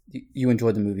 you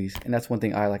enjoy the movies. And that's one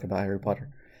thing I like about Harry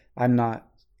Potter. I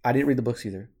didn't read the books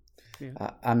either.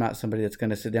 Yeah. I'm not somebody that's going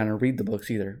to sit down and read the books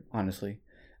either, honestly.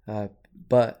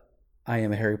 But I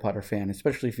am a Harry Potter fan,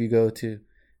 especially if you go to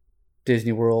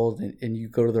Disney World and you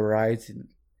go to the rides, and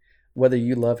whether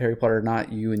you love Harry Potter or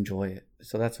not, you enjoy it.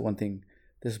 So that's one thing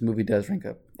this movie does rank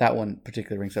up. That one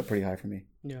particularly ranks up pretty high for me.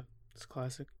 Yeah, it's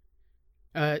classic.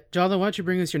 Jonathan, why don't you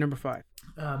bring us your number 5?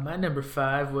 My number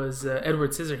 5 was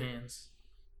Edward Scissorhands.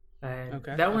 And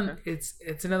that one,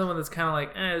 it's another one that's kind of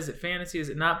like, is it fantasy? Is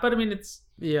it not? But I mean, it's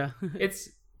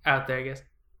out there, I guess.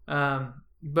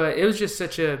 But it was just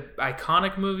such a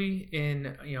iconic movie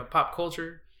in pop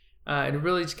culture. And it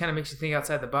really just kind of makes you think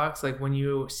outside the box. Like when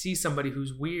you see somebody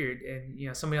who's weird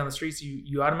and somebody on the streets,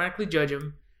 you automatically judge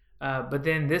them. But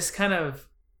then this kind of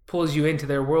pulls you into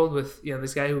their world with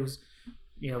this guy who's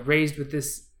raised with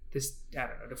this I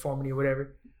don't know, deformity or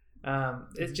whatever.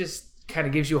 It just kind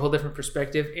of gives you a whole different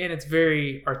perspective, and it's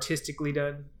very artistically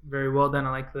done, very well done.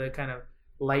 I like the kind of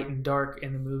light and dark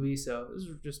in the movie, so it was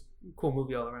just a cool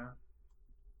movie all around.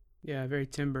 Yeah, very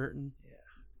Tim Burton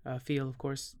feel, of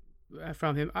course,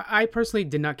 from him. I personally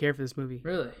did not care for this movie.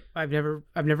 Really? I've never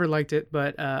liked it,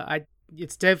 but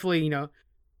it's definitely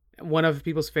one of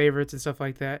people's favorites and stuff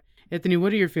like that. Anthony,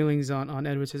 what are your feelings on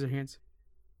Edward Scissorhands?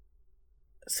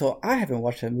 So I haven't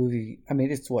watched that movie. I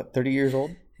mean, it's 30 years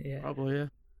old? Yeah, probably, yeah.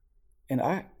 And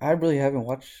I really haven't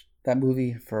watched that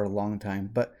movie for a long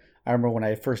time. But I remember when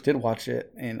I first did watch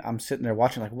it, and I'm sitting there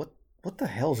watching like, what the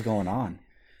hell's going on?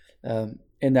 And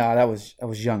now I was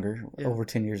younger, over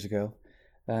 10 years ago.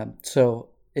 So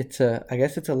it's I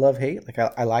guess it's a love-hate. Like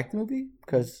I like the movie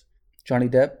because Johnny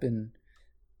Depp, and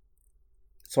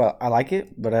so I like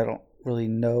it, but I don't really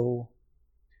know.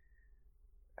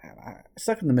 I'm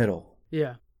stuck in the middle.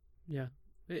 Yeah.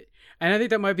 And I think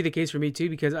that might be the case for me too,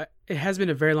 because it has been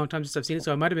a very long time since I've seen it,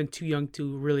 so I might have been too young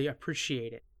to really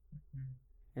appreciate it.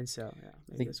 And so,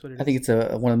 I think that's what it is. I think it's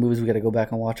one of the movies we got to go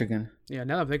back and watch again. Yeah,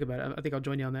 now that I'm thinking about it, I think I'll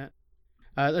join you on that.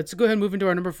 Let's go ahead and move into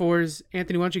our number 4s.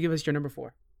 Anthony, why don't you give us your number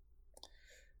 4?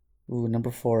 Ooh,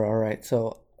 number 4. All right.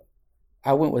 So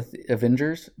I went with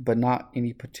Avengers, but not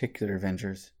any particular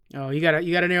Avengers. Oh, you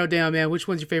gotta narrow it down, man. Which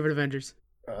one's your favorite Avengers?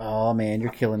 Oh man,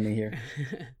 you're killing me here.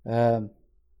 I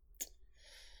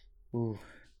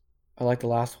like the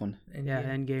last one.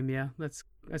 Endgame. Yeah, that's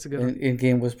a good one.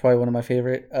 Endgame was probably one of my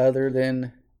favorite. Other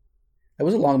than it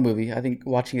was a long movie. I think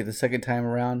watching it the second time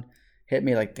around hit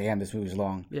me like, damn, this movie's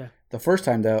long. Yeah. The first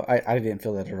time though, I didn't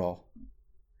feel that at all.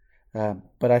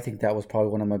 But I think that was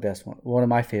probably one of my best one of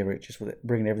my favorite, just with it,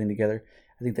 bringing everything together.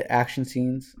 I think the action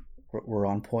scenes were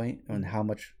on point, and how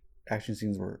much action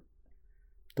scenes were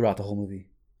throughout the whole movie.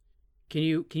 Can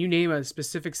you name a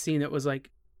specific scene that was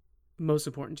like most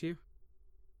important to you?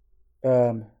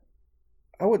 I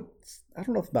don't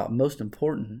know if about most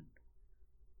important,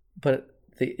 but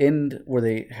the end where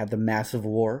they had the massive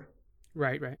war.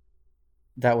 Right.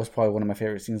 That was probably one of my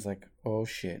favorite scenes. Like, oh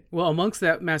shit. Well, amongst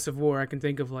that massive war, I can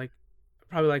think of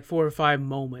probably 4 or 5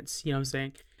 moments. You know what I'm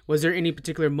saying? Was there any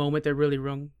particular moment that really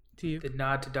rung to you? The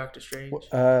nod to Doctor Strange.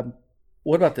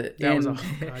 What about the that end? Was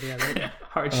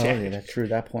hard shit. Oh yeah, that's true.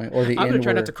 That point, or the I'm end. gonna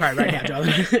try not to cry right now, John.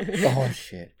 Oh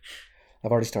shit!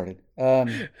 I've already started.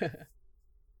 The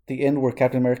end where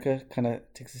Captain America kind of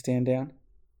takes a stand down.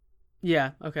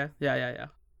 Yeah. Okay. Yeah.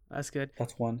 That's good.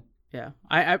 That's one. Yeah.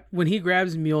 I when he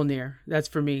grabs Mjolnir, that's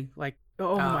for me. Like,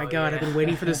 oh my god, yeah. I've been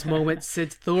waiting for this moment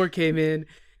since Thor came in.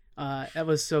 That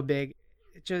was so big.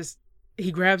 It just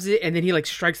he grabs it and then he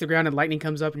strikes the ground and lightning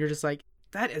comes up and you're just like,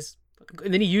 that is.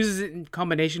 And then he uses it in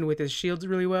combination with his shields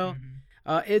really well.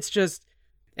 Mm-hmm. It's just,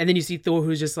 and then you see Thor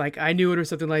who's just like, I knew it or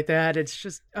something like that. It's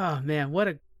just, oh man,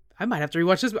 I might have to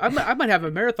rewatch this. I might have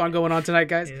a marathon going on tonight,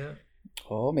 guys. Yeah.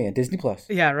 Oh man, Disney Plus.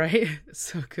 Yeah, right.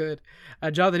 So good.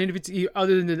 Jonathan,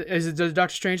 other than is it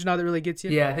Doctor Strange now that really gets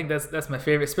you? Yeah, I think that's my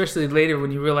favorite, especially later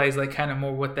when you realize kind of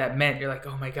more what that meant. You're like,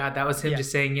 oh my god, that was him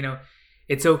just saying,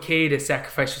 it's okay to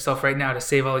sacrifice yourself right now to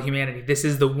save all of humanity. This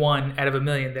is the one out of a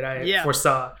million that I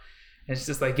foresaw. And it's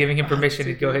just giving him permission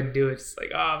to go ahead and do it. It's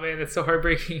like, oh man, that's so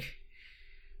heartbreaking.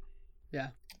 Yeah.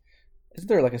 Isn't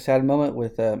there a sad moment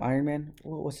with Iron Man?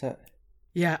 What's that?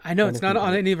 Yeah, I know it's not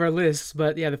on any of our lists,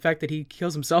 but yeah, the fact that he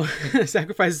kills himself,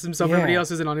 sacrifices himself for everybody else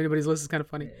isn't on anybody's list is kind of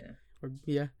funny.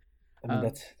 Yeah. I mean,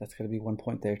 that's going to be 1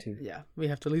 point there, too. Yeah, we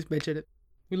have to at least mention it.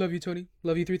 We love you, Tony.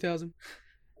 Love you, 3000.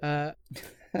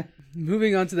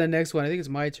 Moving on to the next one. I think it's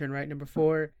my turn, right? Number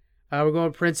 4. We're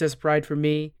going Princess Bride for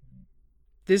me.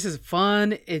 This is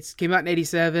fun. It came out in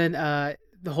 87. The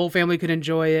whole family could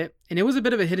enjoy it. And it was a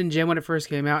bit of a hidden gem when it first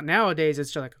came out. Nowadays,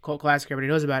 it's just like a cult classic.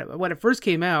 Everybody knows about it. But when it first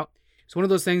came out, it's one of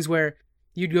those things where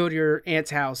you'd go to your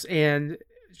aunt's house and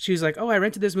she's like, oh, I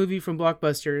rented this movie from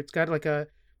Blockbuster. It's got like a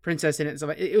princess in it and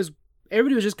stuff.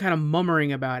 Everybody was just kind of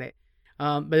murmuring about it.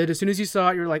 But as soon as you saw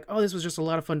it, you're like, oh, this was just a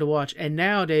lot of fun to watch. And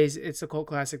nowadays, it's a cult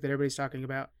classic that everybody's talking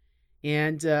about.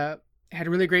 And had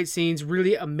really great scenes,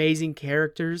 really amazing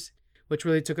characters, which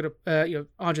really took it,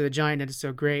 Andre the Giant is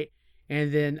so great.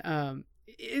 And then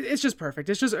it's just perfect.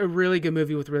 It's just a really good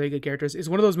movie with really good characters. It's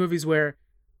one of those movies where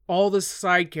all the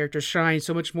side characters shine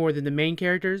so much more than the main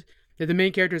characters, that the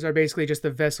main characters are basically just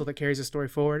the vessel that carries the story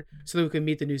forward so that we can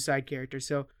meet the new side characters.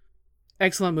 So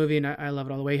excellent movie, and I love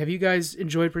it all the way. Have you guys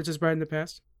enjoyed Princess Bride in the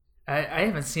past? I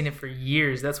haven't seen it for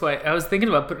years. That's why I was thinking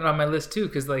about putting it on my list too,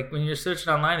 because like when you're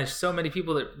searching online, there's so many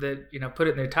people that put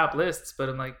it in their top lists. But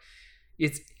I'm like,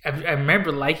 I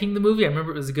remember liking the movie. I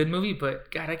remember it was a good movie,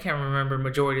 but God, I can't remember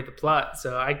majority of the plot,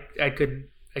 so I couldn't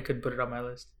put it on my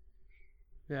list.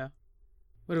 Yeah.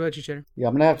 What about you, Cheddar? Yeah,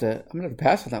 I'm gonna have to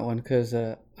pass on that one because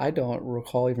I don't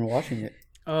recall even watching it.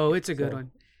 Oh, it's a good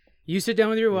one. You sit down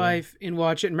with your wife and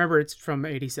watch it. And remember, it's from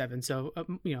 87, so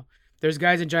there's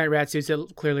guys in giant rat suits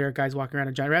that clearly are guys walking around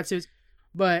in giant rat suits,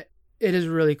 but it is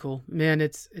really cool, man.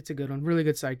 It's a good one. Really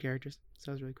good side characters.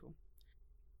 So it's really cool.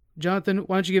 Jonathan,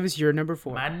 why don't you give us your number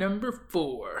 4? My number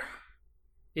 4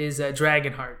 is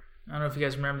Dragonheart. I don't know if you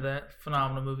guys remember that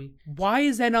phenomenal movie. Why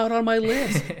is that not on my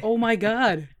list? Oh my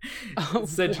God. Oh,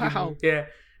 wow.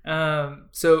 Yeah.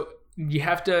 So you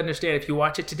have to understand, if you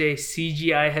watch it today,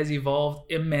 CGI has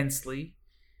evolved immensely.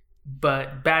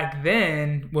 But back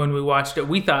then, when we watched it,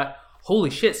 we thought, holy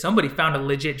shit, somebody found a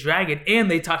legit dragon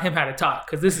and they taught him how to talk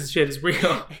because this shit is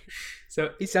real.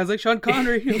 So he sounds like Sean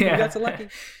Connery. Yeah. That's a lucky.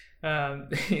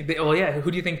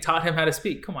 Who do you think taught him how to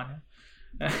speak? Come on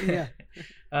now. Yeah.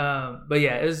 But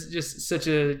yeah, it was just such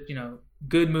a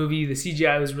good movie. The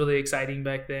CGI was really exciting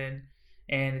back then,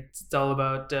 and it's all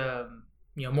about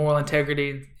moral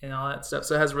integrity and all that stuff.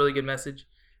 So it has a really good message.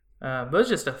 But it was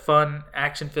just a fun,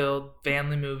 action-filled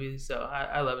family movie. So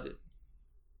I loved it.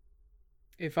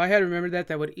 If I had remembered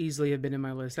that would easily have been in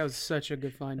my list. That was such a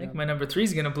good find. I think my number 3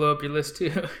 is gonna blow up your list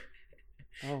too.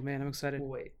 Oh man, I'm excited.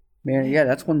 Wait, man, yeah,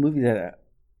 that's one movie that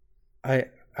I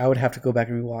would have to go back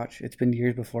and rewatch. It's been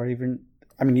years before I even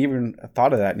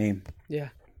thought of that name. Yeah,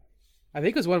 I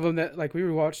think it was one of them that like we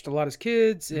rewatched a lot as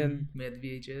kids, and we had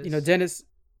the VHS.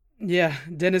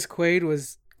 Dennis Quaid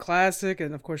was classic,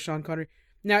 and of course Sean Connery.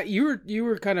 Now you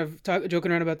were kind of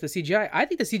joking around about the CGI. I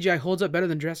think the CGI holds up better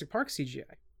than Jurassic Park CGI.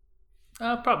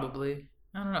 Probably.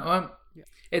 I don't know.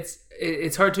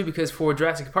 It's hard too because for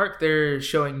Jurassic Park they're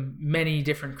showing many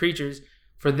different creatures.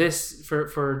 For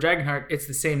Dragonheart, it's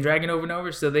the same dragon over and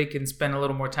over, so they can spend a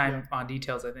little more time on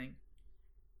details, I think.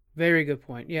 Very good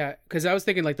point. Yeah, because I was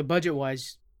thinking like the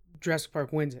budget-wise, Jurassic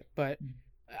Park wins it, but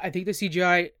I think the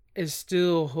CGI is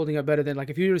still holding up better than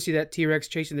like if you were to see that T-Rex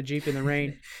chasing the Jeep in the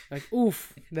rain, like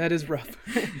oof, that is rough.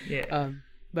 Yeah.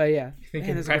 But yeah, I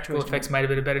think practical effects might have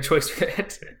been a better choice for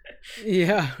that.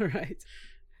 Yeah, right.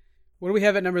 What do we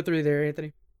have at number 3 there,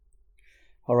 Anthony?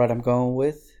 All right, I'm going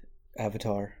with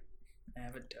Avatar.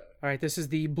 All right, this is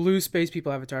the blue space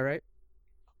people Avatar, right?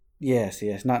 Yes.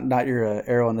 Not your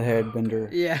arrow on the head bender.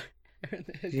 Yeah.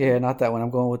 Yeah, not that one. I'm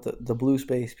going with the blue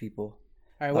space people.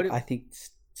 All right, I think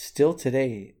still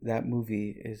today that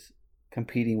movie is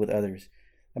competing with others.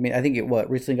 I mean, I think it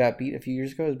recently got beat a few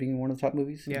years ago as being one of the top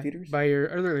movies in theaters. By your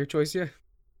earlier choice, yeah.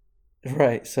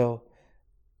 Right. So,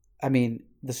 I mean,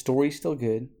 the story's still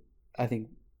good. I think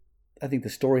the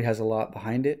story has a lot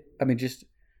behind it. I mean,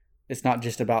 it's not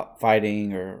just about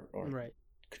fighting or right.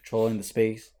 controlling the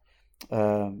space.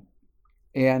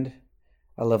 And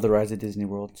I love the rides at Disney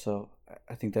World, so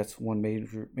I think that's one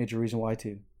major reason why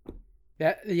too.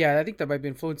 Yeah, I think that might be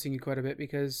influencing you quite a bit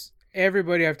because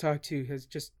everybody I've talked to has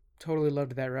just totally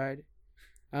loved that ride.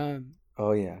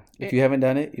 Oh yeah, if you haven't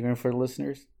done it, even for the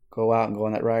listeners, go out and go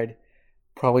on that ride.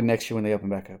 Probably next year when they open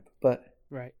back up, but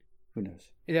right, who knows?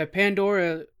 That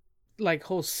Pandora like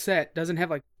whole set doesn't have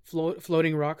like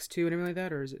floating rocks too and everything like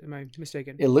that, or am I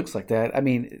mistaken? It looks like that. I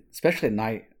mean, especially at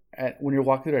night. When you're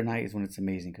walking through at night is when it's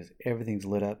amazing because everything's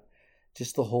lit up.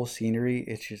 Just the whole scenery,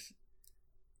 it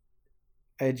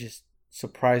just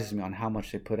surprises me on how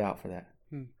much they put out for that.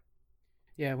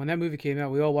 Yeah, when that movie came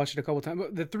out, we all watched it a couple times.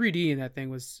 The 3D in that thing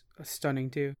was stunning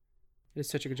too. It did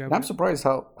such a good job. And I'm surprised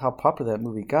how popular that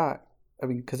movie got. I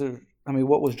mean, because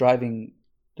what was driving?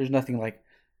 There's nothing like,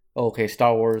 oh, okay,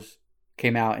 Star Wars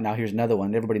came out and now here's another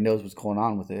one. Everybody knows what's going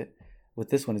on with it. With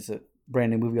this one, it's a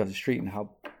brand new movie off the street, and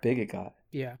how big it got.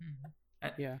 Yeah,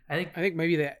 I think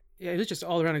maybe that. Yeah, it was just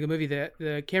all around a good movie.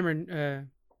 The Cameron,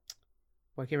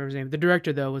 I can't remember his name. The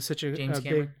director though was such a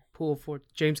big pull for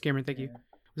James Cameron. Thank you.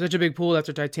 It was such a big pull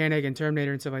after Titanic and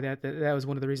Terminator and stuff like that. That was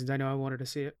one of the reasons I know I wanted to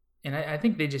see it. And I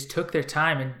think they just took their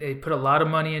time and they put a lot of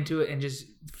money into it and just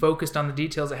focused on the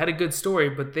details. It had a good story,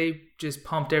 but they just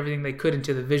pumped everything they could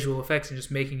into the visual effects and just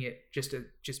making it just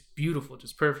beautiful,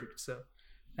 just perfect. So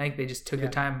I think they just took the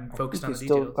time and focused on the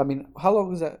details. I mean, how long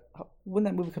was that? When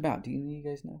did that movie come out? Do you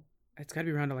guys know? It's got to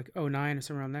be around like 2009 or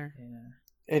somewhere around there.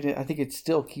 Yeah. And I think it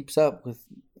still keeps up with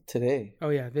today. Oh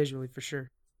yeah, visually for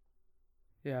sure.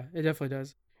 Yeah, it definitely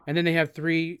does. And then they have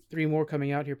three more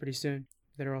coming out here pretty soon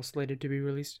that are all slated to be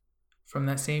released. From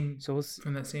that same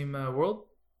world?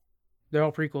 They're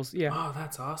all prequels, yeah. Oh,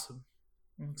 that's awesome.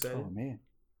 I'm excited. Oh, man.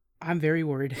 I'm very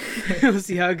worried. We'll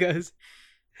see how it goes.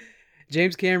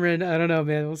 James Cameron, I don't know,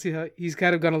 man. We'll see how he's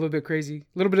kind of gone a little bit crazy.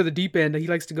 A little bit of the deep end. He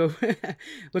likes to go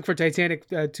look for Titanic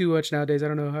too much nowadays. I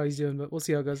don't know how he's doing, but we'll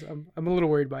see how it goes. I'm a little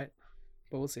worried by it,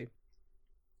 but we'll see.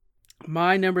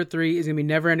 My number 3 is going to be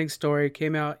Neverending Story. It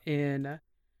came out in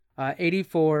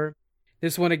 84.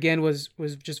 This one, again, was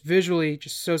just visually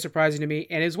just so surprising to me.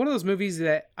 And it's one of those movies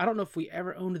that I don't know if we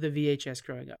ever owned the VHS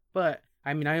growing up. But,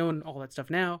 I mean, I own all that stuff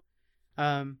now.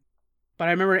 But I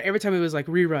remember every time it was like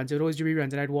reruns, it would always do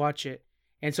reruns, and I'd watch it.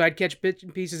 And so I'd catch bits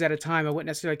and pieces at a time. I wouldn't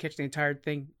necessarily catch the entire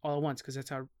thing all at once because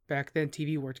that's how back then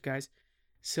TV worked, guys.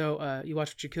 So you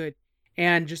watch what you could.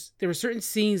 And just there were certain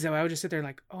scenes that I would just sit there and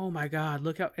like, oh my God,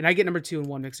 look how... And I get number 2 and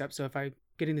 1 mixed up, so if I'm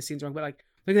getting the scenes wrong. But like,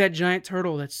 look at that giant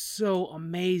turtle. That's so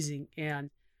amazing. And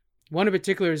one in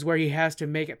particular is where he has to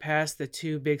make it past the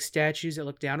 2 big statues that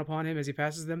look down upon him as he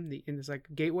passes them in this like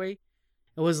gateway.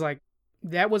 It was like,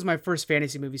 that was my first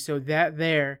fantasy movie. So that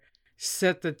there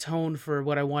set the tone for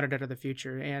what I wanted out of the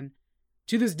future. And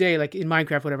to this day, like in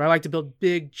Minecraft, whatever, I like to build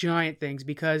big, giant things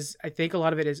because I think a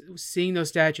lot of it is seeing those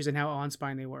statues and how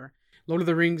awe-inspiring they were. Lord of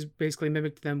the Rings basically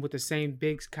mimicked them with the same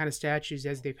big kind of statues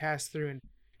as they passed through and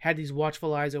had these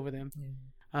watchful eyes over them.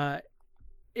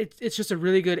 It's just a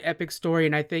really good epic story,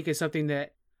 and I think it's something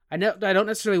that I don't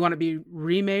necessarily want to be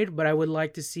remade, but I would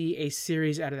like to see a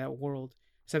series out of that world.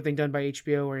 Something done by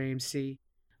HBO or AMC,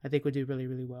 I think would do really,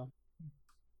 really well.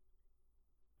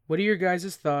 What are your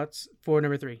guys' thoughts for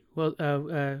number 3? Well,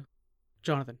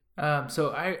 Jonathan.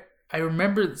 So I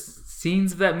remember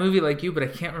scenes of that movie like you, but I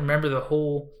can't remember the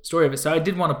whole story of it. So I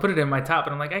did want to put it in my top,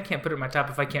 but I'm like, I can't put it in my top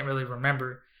if I can't really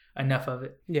remember enough of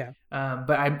it. Yeah.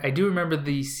 But I do remember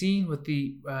the scene with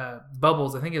the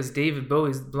bubbles. I think it was David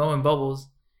Bowie's blowing bubbles,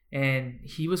 and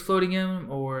he was floating in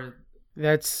them, or...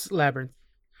 That's Labyrinth.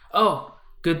 Oh,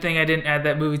 good thing I didn't add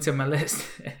that movie to my list.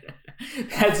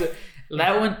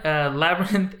 That one,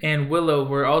 Labyrinth and Willow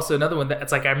were also another one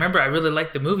that's like, I remember I really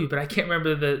liked the movie, but I can't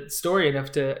remember the story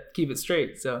enough to keep it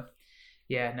straight. So,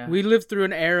 yeah, no. We lived through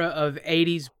an era of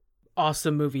 80s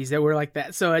awesome movies that were like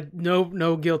that. So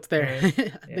no guilt there.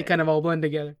 Yeah. They kind of all blend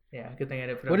together. Yeah, good thing I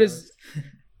didn't put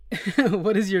it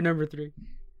What is your number 3?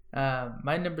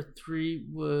 My number 3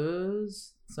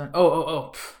 was...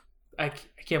 I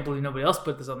can't believe nobody else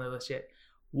put this on their list yet.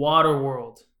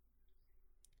 Waterworld.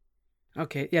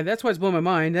 Okay, yeah, that's why it's blowing my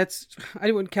mind.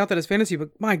 I wouldn't count that as fantasy, but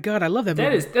my God, I love that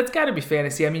movie. That's got to be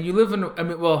fantasy. I mean, you live in,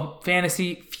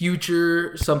 fantasy,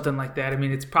 future, something like that. I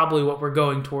mean, it's probably what we're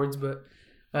going towards, but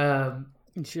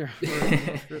sure.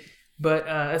 But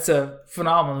it's a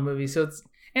phenomenal movie. So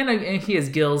and he has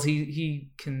gills.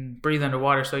 He can breathe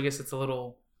underwater. So I guess it's a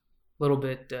little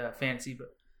bit fantasy,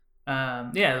 but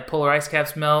the polar ice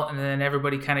caps melt, and then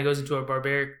everybody kind of goes into a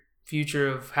barbaric future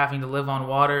of having to live on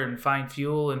water and find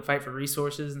fuel and fight for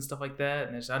resources and stuff like that.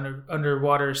 And there's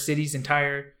underwater cities,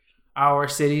 our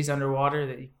cities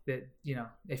underwater that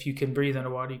if you can breathe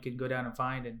underwater, you can go down and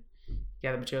find and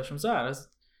gather materials from side. It's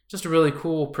just a really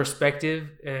cool perspective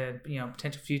and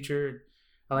potential future.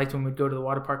 I liked when we'd go to the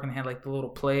water park and they had like the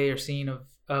little play or scene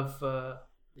of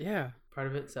part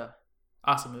of it. So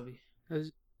awesome movie.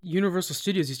 Universal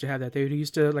Studios used to have that. They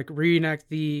used to like reenact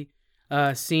the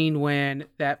scene when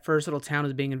that first little town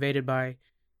was being invaded by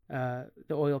the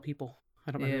oil people.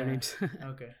 I don't remember their names.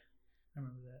 Okay, I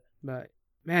remember that. But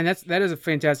man, that is a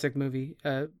fantastic movie.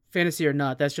 Fantasy or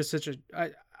not, that's just such a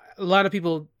lot of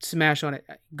people smash on it.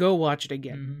 Go watch it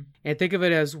again and think of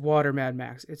it as Water Mad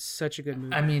Max. It's such a good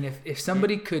movie. I mean, if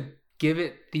somebody could give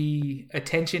it the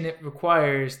attention it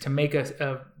requires to make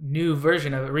a new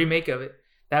version of it, remake of it,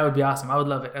 That would be awesome. I would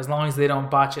love it as long as they don't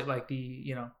botch it like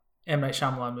the M. Night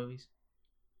Shyamalan movies.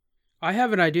 I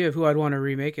have an idea of who I'd want to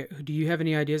remake it. Do you have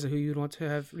any ideas of who you'd want to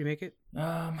have remake it?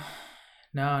 No,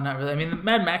 not really. I mean,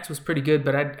 Mad Max was pretty good,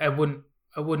 but I wouldn't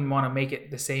want to make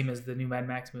it the same as the new Mad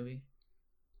Max movie.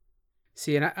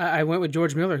 See, and I went with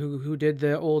George Miller, who did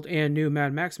the old and new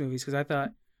Mad Max movies, because I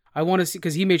thought I want to see,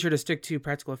 because he made sure to stick to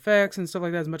practical effects and stuff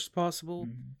like that as much as possible.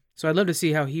 Mm-hmm. So I'd love to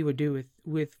see how he would do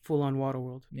with full on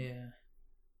Waterworld. Yeah,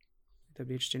 that'd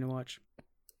be interesting to watch.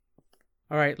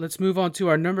 All right, let's move on to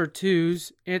our number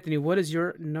twos. Anthony, what is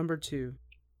your number two?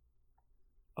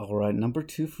 All right, number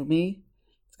two for me,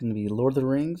 it's going to be Lord of the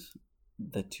Rings,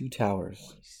 The Two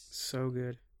Towers. So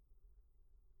good.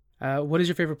 What is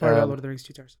your favorite part about Lord of the Rings,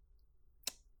 Two Towers?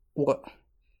 Well,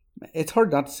 it's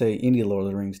hard not to say any Lord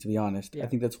of the Rings, to be honest. Yeah. I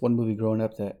think that's one movie growing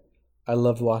up that I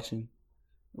loved watching.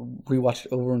 Rewatched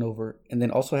it over and over. And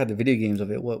then also had the video games of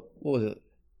it. What was it?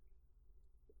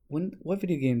 What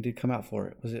video game did come out for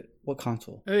it? Was it what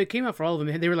console? It came out for all of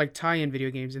them. They were like tie-in video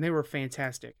games, and they were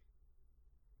fantastic.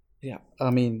 Yeah, I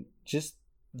mean, just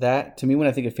that to me, when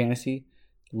I think of fantasy,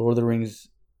 Lord of the Rings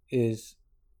is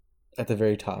at the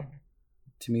very top.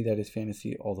 To me, that is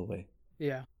fantasy all the way.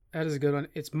 Yeah, that is a good one.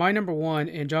 It's my number one,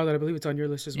 and Jonathan, I believe it's on your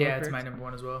list as well. Yeah, correct? It's my number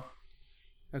one as well.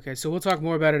 Okay, so we'll talk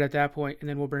more about it at that point, and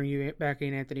then we'll bring you back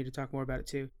in, Anthony, to talk more about it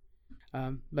too.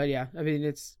 But yeah, I mean,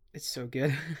 it's so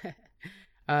good.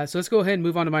 So let's go ahead and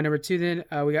move on to my number two then.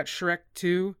 We got Shrek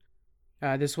 2.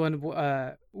 This one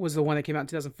was the one that came out in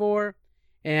 2004,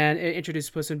 and it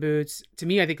introduced Puss in Boots. To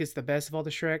me, I think it's the best of all the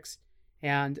Shreks,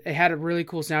 and it had a really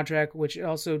cool soundtrack, which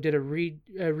also did a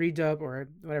redub or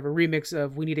whatever remix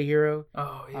of "We Need a Hero."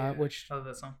 Oh yeah, which I love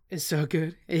that song. Is so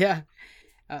good. Yeah,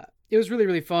 it was really,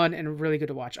 really fun and really good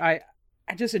to watch. I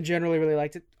just in generally really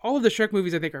liked it. All of the Shrek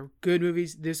movies I think are good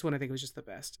movies. This one I think was just the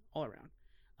best all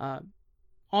around.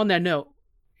 On that note,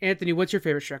 Anthony, what's your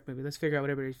favorite Shrek movie? Let's figure out what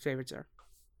everybody's favorites are.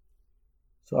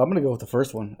 So I'm going to go with the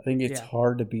first one. I think it's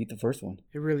hard to beat the first one.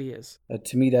 It really is.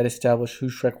 To me, that established who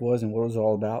Shrek was and what it was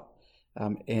all about.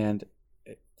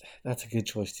 That's a good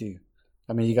choice, too.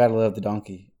 I mean, you got to love the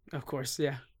donkey. Of course,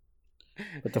 yeah.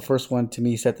 But the first one, to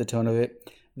me, set the tone of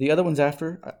it. The other ones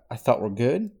after, I thought were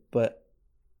good, but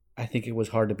I think it was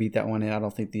hard to beat that one, and I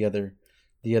don't think the other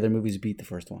movies beat the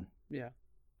first one. Yeah.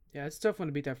 Yeah, it's a tough one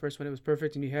to beat that first one. It was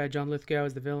perfect, and you had John Lithgow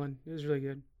as the villain. It was really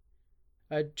good.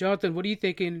 Jonathan, what are you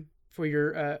thinking for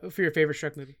your favorite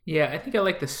Shrek movie? Yeah, I think I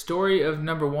like the story of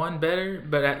number one better,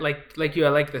 but I like you, I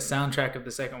like the soundtrack of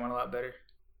the second one a lot better.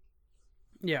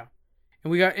 Yeah,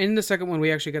 and we got in the second one,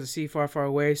 we actually got to see Far, Far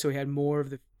Away, so we had more of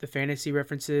the fantasy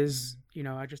references. You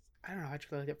know, I don't know, I just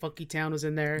feel like that Funky Town was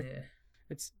in there.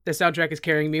 Yeah, the soundtrack is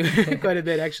carrying me quite a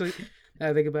bit actually.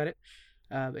 Now I think about it,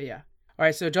 but yeah. All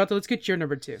right, so Jonathan, let's get your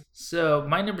number two. So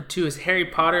my number two is Harry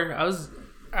Potter.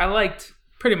 I liked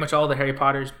pretty much all the Harry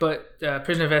Potters, but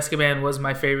Prisoner of Azkaban was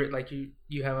my favorite, like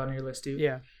you have on your list too.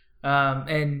 Yeah.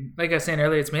 And like I was saying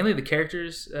earlier, it's mainly the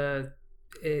characters.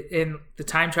 And the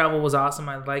time travel was awesome.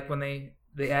 I like when they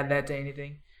add that to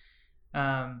anything.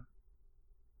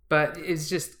 But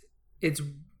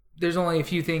there's only a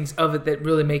few things of it that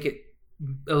really make it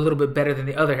a little bit better than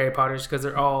the other Harry Potters because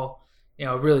they're all,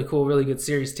 really cool, really good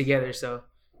series together. So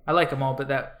I like them all, but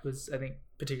that was, I think,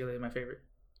 particularly my favorite.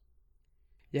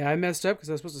 Yeah, I messed up because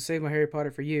I was supposed to save my Harry Potter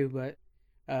for you, but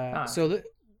so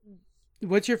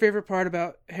what's your favorite part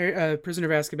about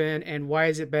Prisoner of Azkaban, and why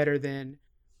is it better than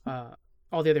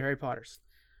all the other Harry Potters?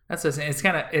 That's what I'm saying. It's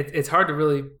kind of it's hard to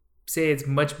really say it's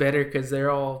much better because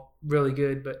they're all really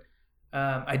good, but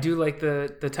I do like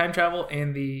the time travel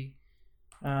and the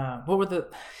what were the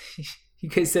you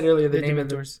guys said earlier the name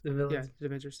Dementors. Of the villains. Yeah, the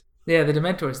Dementors. Yeah, the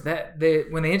Dementors. That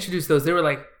when they introduced those, they were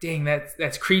like, dang,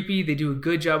 that's creepy. They do a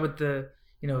good job with the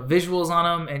visuals on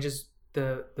them and just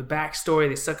the backstory.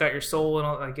 They suck out your soul and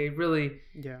all. Like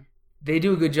they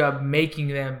do a good job making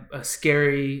them a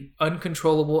scary,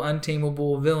 uncontrollable,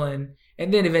 untamable villain.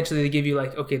 And then eventually they give you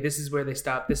like, okay, this is where they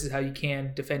stop. This is how you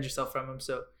can defend yourself from them.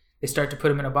 So they start to put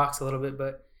them in a box a little bit,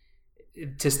 but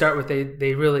to start with,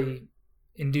 they really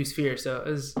induce fear. So it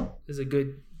was a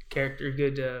good character,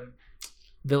 good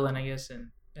villain, I guess, and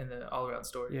the all around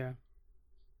story. Yeah.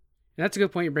 And that's a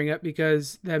good point you bring up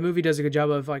because that movie does a good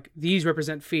job of like these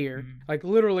represent fear. Mm-hmm. Like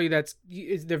literally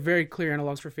they're very clear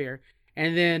analogs for fear.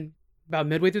 And then about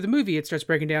midway through the movie, it starts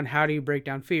breaking down how do you break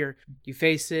down fear. You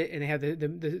face it, and they have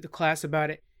the class about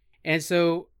it. And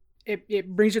so it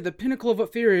brings you to the pinnacle of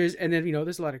what fear is. And then,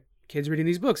 there's a lot of kids reading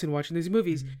these books and watching these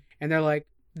movies. Mm-hmm. And they're like,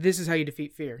 this is how you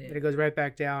defeat fear. Yeah. And it goes right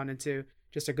back down into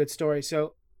just a good story.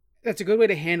 So that's a good way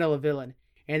to handle a villain.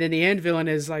 And then the end villain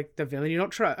is like the villain you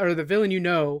don't trust, or the villain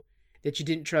that you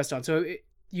didn't trust on. So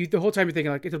the whole time you're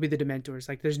thinking like it'll be the Dementors.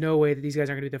 Like there's no way that these guys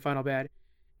aren't gonna be the final bad.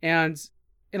 And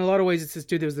in a lot of ways, it's this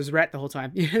dude that was this rat the whole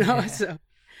time. You know, Yeah. so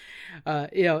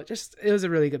just it was a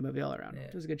really good movie all around. Yeah.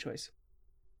 It was a good choice.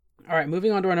 All right,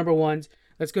 moving on to our number ones.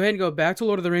 Let's go ahead and go back to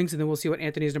Lord of the Rings, and then we'll see what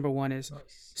Anthony's number one is.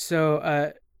 Nice.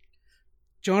 So,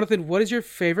 Jonathan, what is your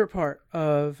favorite part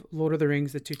of Lord of the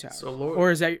Rings: The Two Towers? So Lord,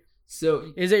 Or is that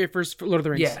your first Lord of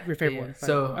the Rings? yeah, Your favorite yeah. one?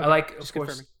 So Okay, I like, of just course,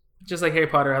 confirming. just like Harry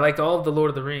Potter, I liked all of the Lord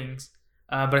of the Rings,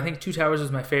 but I think Two Towers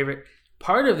was my favorite.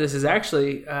 Part of this is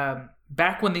actually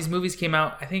back when these movies came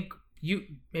out. I think you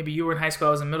were in high school,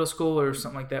 I was in middle school or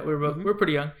something like that. We were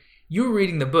pretty young. You were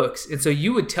reading the books, and so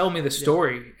you would tell me the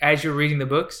story as you're reading the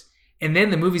books, and then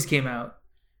the movies came out.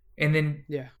 And then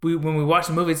when we watched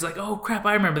the movie, it's like, oh crap,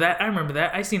 I remember that.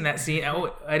 I seen that scene.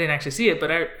 I didn't actually see it,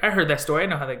 but I heard that story. I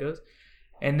know how that goes.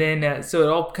 And then so it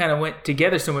all kind of went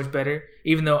together so much better.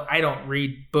 Even though I don't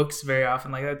read books very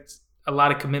often, like that's a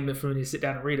lot of commitment for me to sit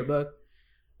down and read a book.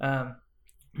 But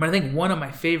I think one of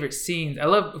my favorite scenes, I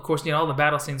love, of course, all the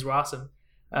battle scenes were awesome.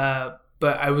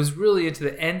 But I was really into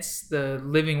the Ents, the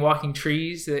living, walking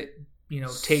trees that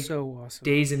take so awesome.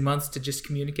 days and months to just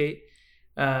communicate.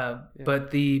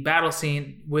 But the battle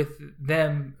scene with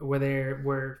them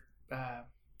where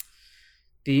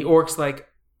the orcs like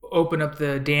open up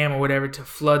the dam or whatever to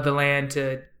flood the land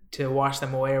to wash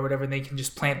them away or whatever, and they can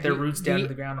just plant their roots down to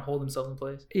the ground and hold themselves in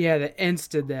place. Yeah, the Ents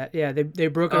did that. Yeah, they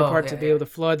broke it apart to be able to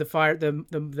flood the fire,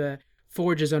 the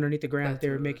forges underneath the ground that they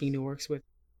were making new orcs with.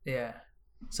 Yeah.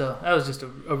 So that was just a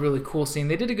really cool scene.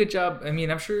 They did a good job. I mean,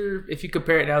 I'm sure if you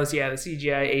compare it now, the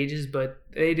CGI ages, but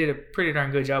they did a pretty darn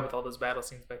good job with all those battle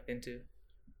scenes back then too.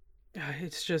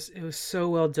 It was so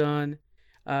well done.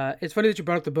 It's funny that you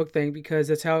brought up the book thing because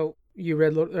that's how you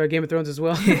read Game of Thrones as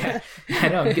well. Yeah, I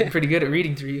know. I'm getting pretty good at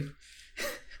reading through you.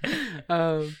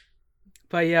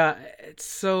 But yeah, it's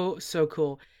so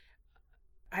cool.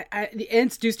 The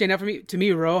Ents do stand out for me. To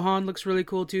me, Rohan looks really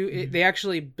cool too. They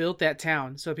actually built that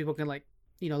town so people can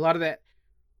a lot of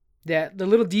that the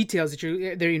little details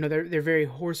that they're very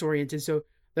horse oriented. So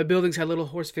the buildings had little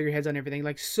horse figureheads on everything.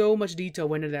 Like so much detail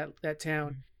went into that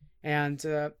town. And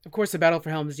of course, the Battle for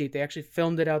Helm's Deep. They actually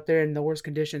filmed it out there in the worst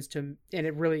conditions and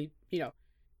it really,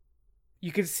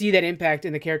 you could see that impact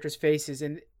in the characters' faces.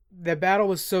 And the battle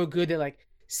was so good that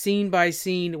scene by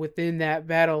scene within that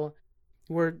battle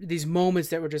were these moments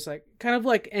that were just kind of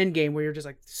like Endgame, where you're just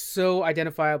so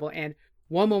identifiable. And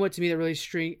one moment to me that really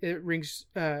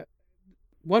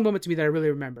one moment to me that I really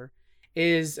remember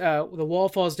is the wall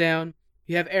falls down.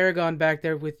 You have Aragorn back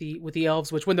there with the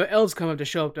elves, which when the elves come up to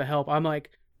show up to help, I'm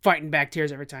fighting back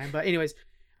tears every time. But anyways,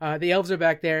 the elves are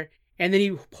back there, and then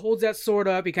he holds that sword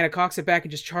up. He kind of cocks it back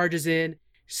and just charges in.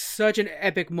 Such an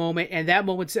epic moment, and that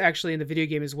moment's actually in the video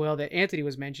game as well that Anthony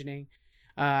was mentioning.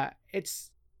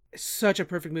 It's such a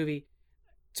perfect movie.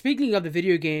 Speaking of the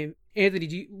video game,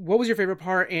 Anthony, what was your favorite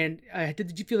part? And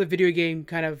did you feel the video game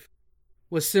kind of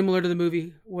was similar to the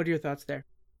movie? What are your thoughts there?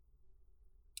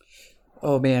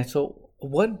 Oh man, so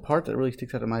one part that really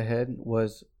sticks out in my head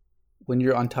was when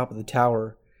you're on top of the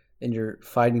tower and you're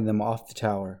fighting them off the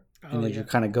tower, and then you're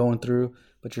kind of going through,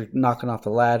 but you're knocking off the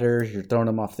ladders, you're throwing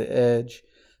them off the edge.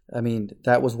 I mean,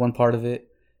 that was one part of it,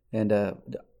 and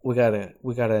we gotta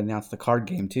announce the card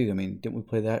game too. I mean, didn't we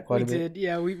play that quite a bit? We did,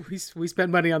 yeah. We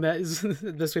spent money on that. Is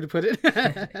the best way to put it.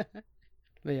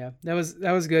 But yeah, that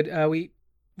was good.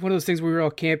 One of those things where we were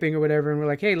all camping or whatever, and we're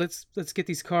like, hey, let's get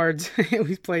these cards.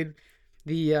 We played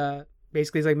the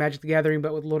basically it's like Magic the Gathering,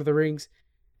 but with Lord of the Rings,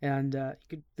 and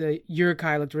the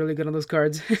Uruk-hai looked really good on those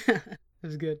cards. It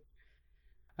was good.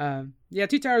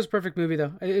 Two Towers was a perfect movie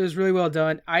though. It was really well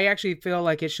done. I actually feel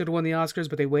like it should have won the Oscars,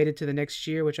 but they waited to the next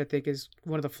year, which I think is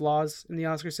one of the flaws in the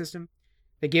Oscar system.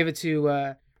 They gave it to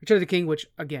Return of the King, which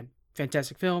again,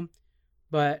 fantastic film,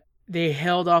 but they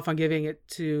held off on giving it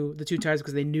to the Two Towers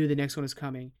because they knew the next one was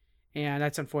coming, and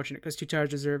that's unfortunate because Two Towers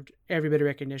deserved every bit of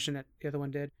recognition that the other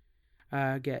one did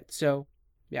get. So,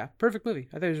 yeah, perfect movie.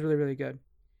 I thought it was really, really good.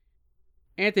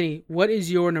 Anthony, what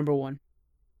is your number one?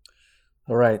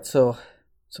 All right, so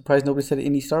surprised nobody said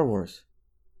any Star Wars.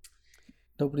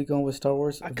 Nobody going with Star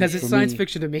Wars? Because it's science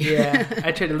fiction to me. Yeah,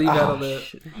 I tried to leave out all the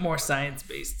more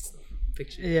science-based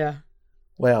fiction. Yeah.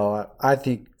 Well, I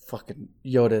think fucking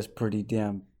Yoda is pretty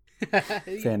damn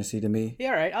fantasy to me. Yeah,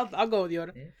 all right. I'll go with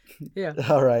Yoda. Yeah.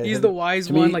 All right. He's the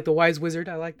wise one, like the wise wizard.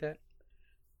 I like that.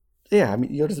 Yeah, I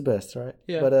mean, Yoda's the best, right?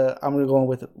 Yeah. But I'm going to go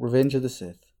with Revenge of the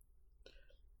Sith.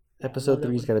 Episode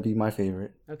 3 is got to be my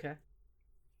favorite. Okay.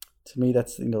 To me,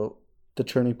 that's, the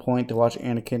turning point to watch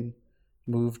Anakin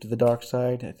move to the dark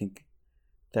side. I think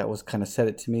that was kind of set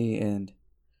it to me, and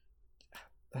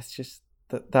that's just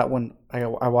that one I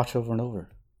watch over and over.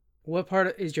 What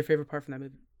part is your favorite part from that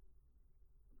movie?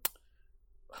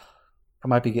 I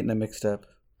might be getting them mixed up.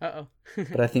 Uh-oh.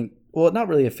 But I think, well, not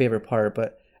really a favorite part,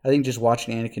 but I think just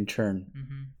watching Anakin turn.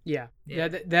 Mm-hmm. Yeah.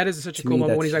 That is such a To cool me,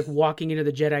 moment when he's that's- like walking into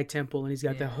the Jedi temple and he's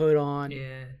got the hood on.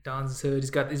 Yeah, dons his hood. He's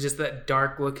got just that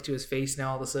dark look to his face now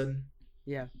all of a sudden.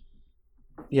 Yeah.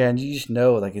 Yeah, and you just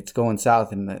know like it's going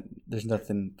south and that there's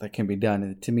nothing that can be done.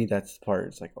 And to me, that's the part.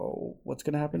 It's like, oh, what's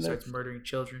gonna happen He next? starts murdering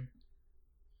children.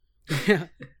 Yeah.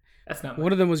 That's not.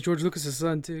 One of them was George Lucas'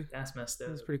 son too. That's messed up.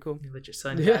 That's pretty cool. You let your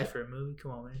son Yeah. die for a movie?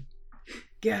 Come on, man.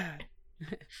 God.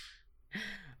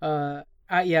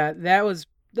 Yeah,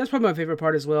 that's probably my favorite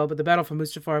part as well. But the Battle for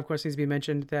Mustafar, of course, needs to be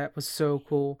mentioned. That was so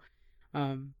cool.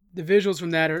 The visuals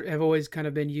from that have always kind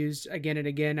of been used again and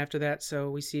again after that. So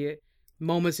we see it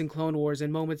moments in Clone Wars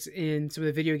and moments in some of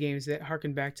the video games that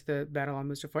harken back to the Battle on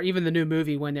Mustafar. Even the new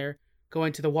movie when they're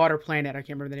going to the water planet. I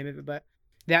can't remember the name of it, but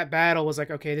that battle was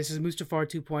like, okay, this is Mustafar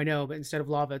 2.0, but instead of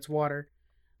lava, it's water.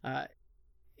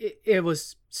 It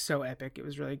was so epic. It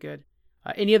was really good.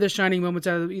 Any other shining moments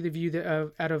out of either of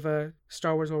you out of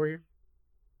Star Wars while we're here?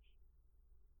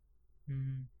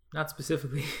 Not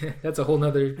specifically. That's a whole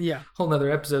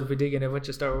nother episode if we dig in a bunch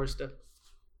of Star Wars stuff.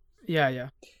 Yeah.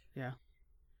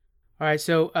 All right,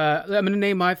 so I'm going to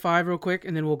name my 5 real quick,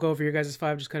 and then we'll go over your guys'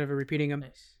 5, just kind of repeating them.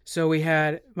 Nice. So we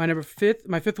had my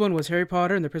fifth one was Harry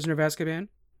Potter and the Prisoner of Azkaban,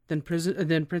 then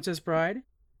Princess Bride,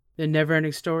 then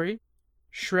Neverending Story,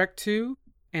 Shrek 2,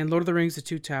 and Lord of the Rings: The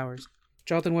Two Towers.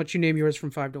 Jonathan, why don't you name yours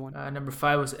from 5 to 1? Number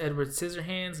 5 was Edward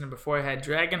Scissorhands. Number 4 I had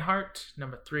Dragonheart.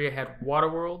 Number 3 I had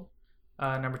Waterworld.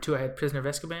 Number 2 I had Prisoner of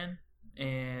Azkaban,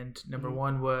 and number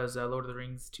 1 was Lord of the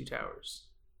Rings: Two Towers.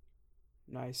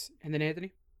 Nice. And then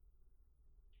Anthony?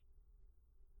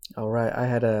 All right, I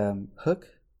had Hook,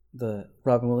 the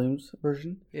Robin Williams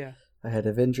version. Yeah. I had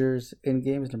Avengers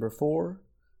Endgame is number 4,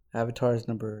 Avatar is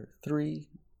number 3,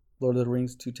 Lord of the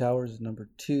Rings: Two Towers is number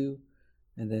 2,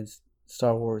 and then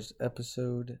Star Wars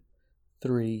Episode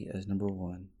 3 as number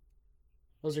 1.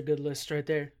 Those are good lists right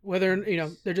there. Whether,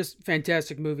 they're just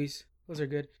fantastic movies. Those are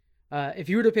good. If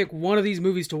you were to pick one of these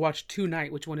movies to watch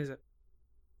tonight, which one is it?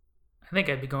 I think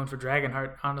I'd be going for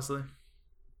Dragonheart, honestly.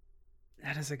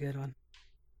 That is a good one.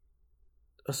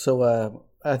 So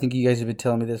I think you guys have been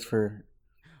telling me this for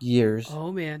years.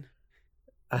 Oh, man.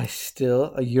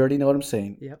 You already know what I'm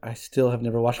saying. Yep. I still have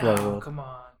never watched Oh, Waterworld. come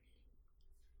on.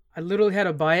 I literally had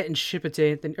to buy it and ship it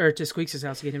to Anthony, or to Squeaks'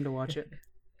 house to get him to watch it.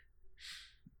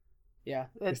 Yeah.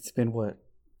 It's been,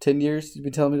 10 years you've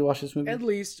been telling me to watch this movie? At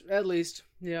least.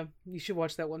 Yeah, you should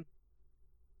watch that one.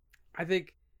 I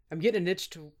think I'm getting an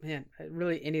itch to,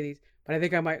 really any of these, but I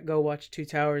think I might go watch Two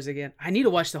Towers again. I need to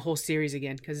watch the whole series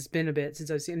again because it's been a bit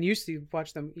since I've seen. I used to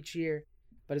watch them each year,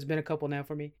 but it's been a couple now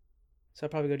for me, so I'll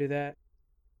probably go do that.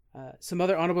 Some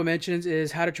other honorable mentions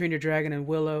is How to Train Your Dragon and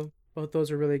Willow. Both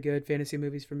those are really good fantasy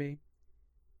movies for me.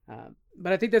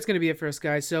 But I think that's going to be it for us,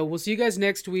 guys. So we'll see you guys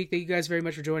next week. Thank you guys very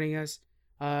much for joining us.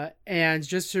 And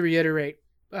just to reiterate,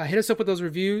 hit us up with those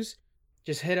reviews.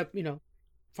 Just hit up,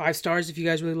 5 stars if you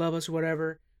guys really love us or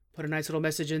whatever. Put a nice little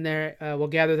message in there. We'll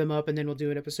gather them up and then we'll do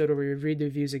an episode where we read the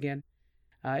reviews again.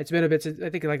 It's been a bit, I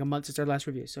think like a month since our last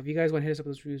review. So if you guys want to hit us up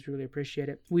with those reviews, we really appreciate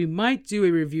it. We might do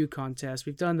a review contest.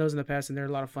 We've done those in the past and they're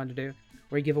a lot of fun to do,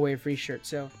 where we give away a free shirt.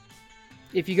 So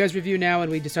if you guys review now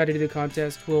and we decide to do the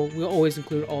contest, we'll always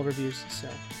include all reviews. So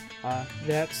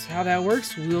that's how that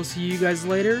works. We'll see you guys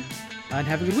later and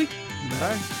have a good week.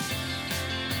 Bye.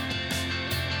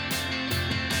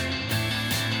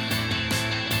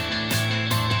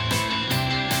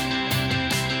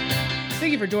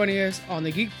 Thank you for joining us on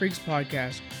the Geek Freaks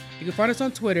podcast. You can find us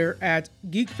on Twitter at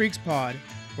Geek Freaks Pod.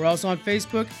 We're also on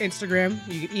Facebook, Instagram.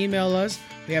 You can email us.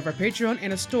 We have our Patreon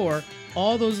and a store.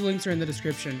 All those links are in the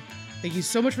description. Thank you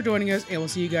so much for joining us, and we'll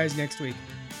see you guys next week.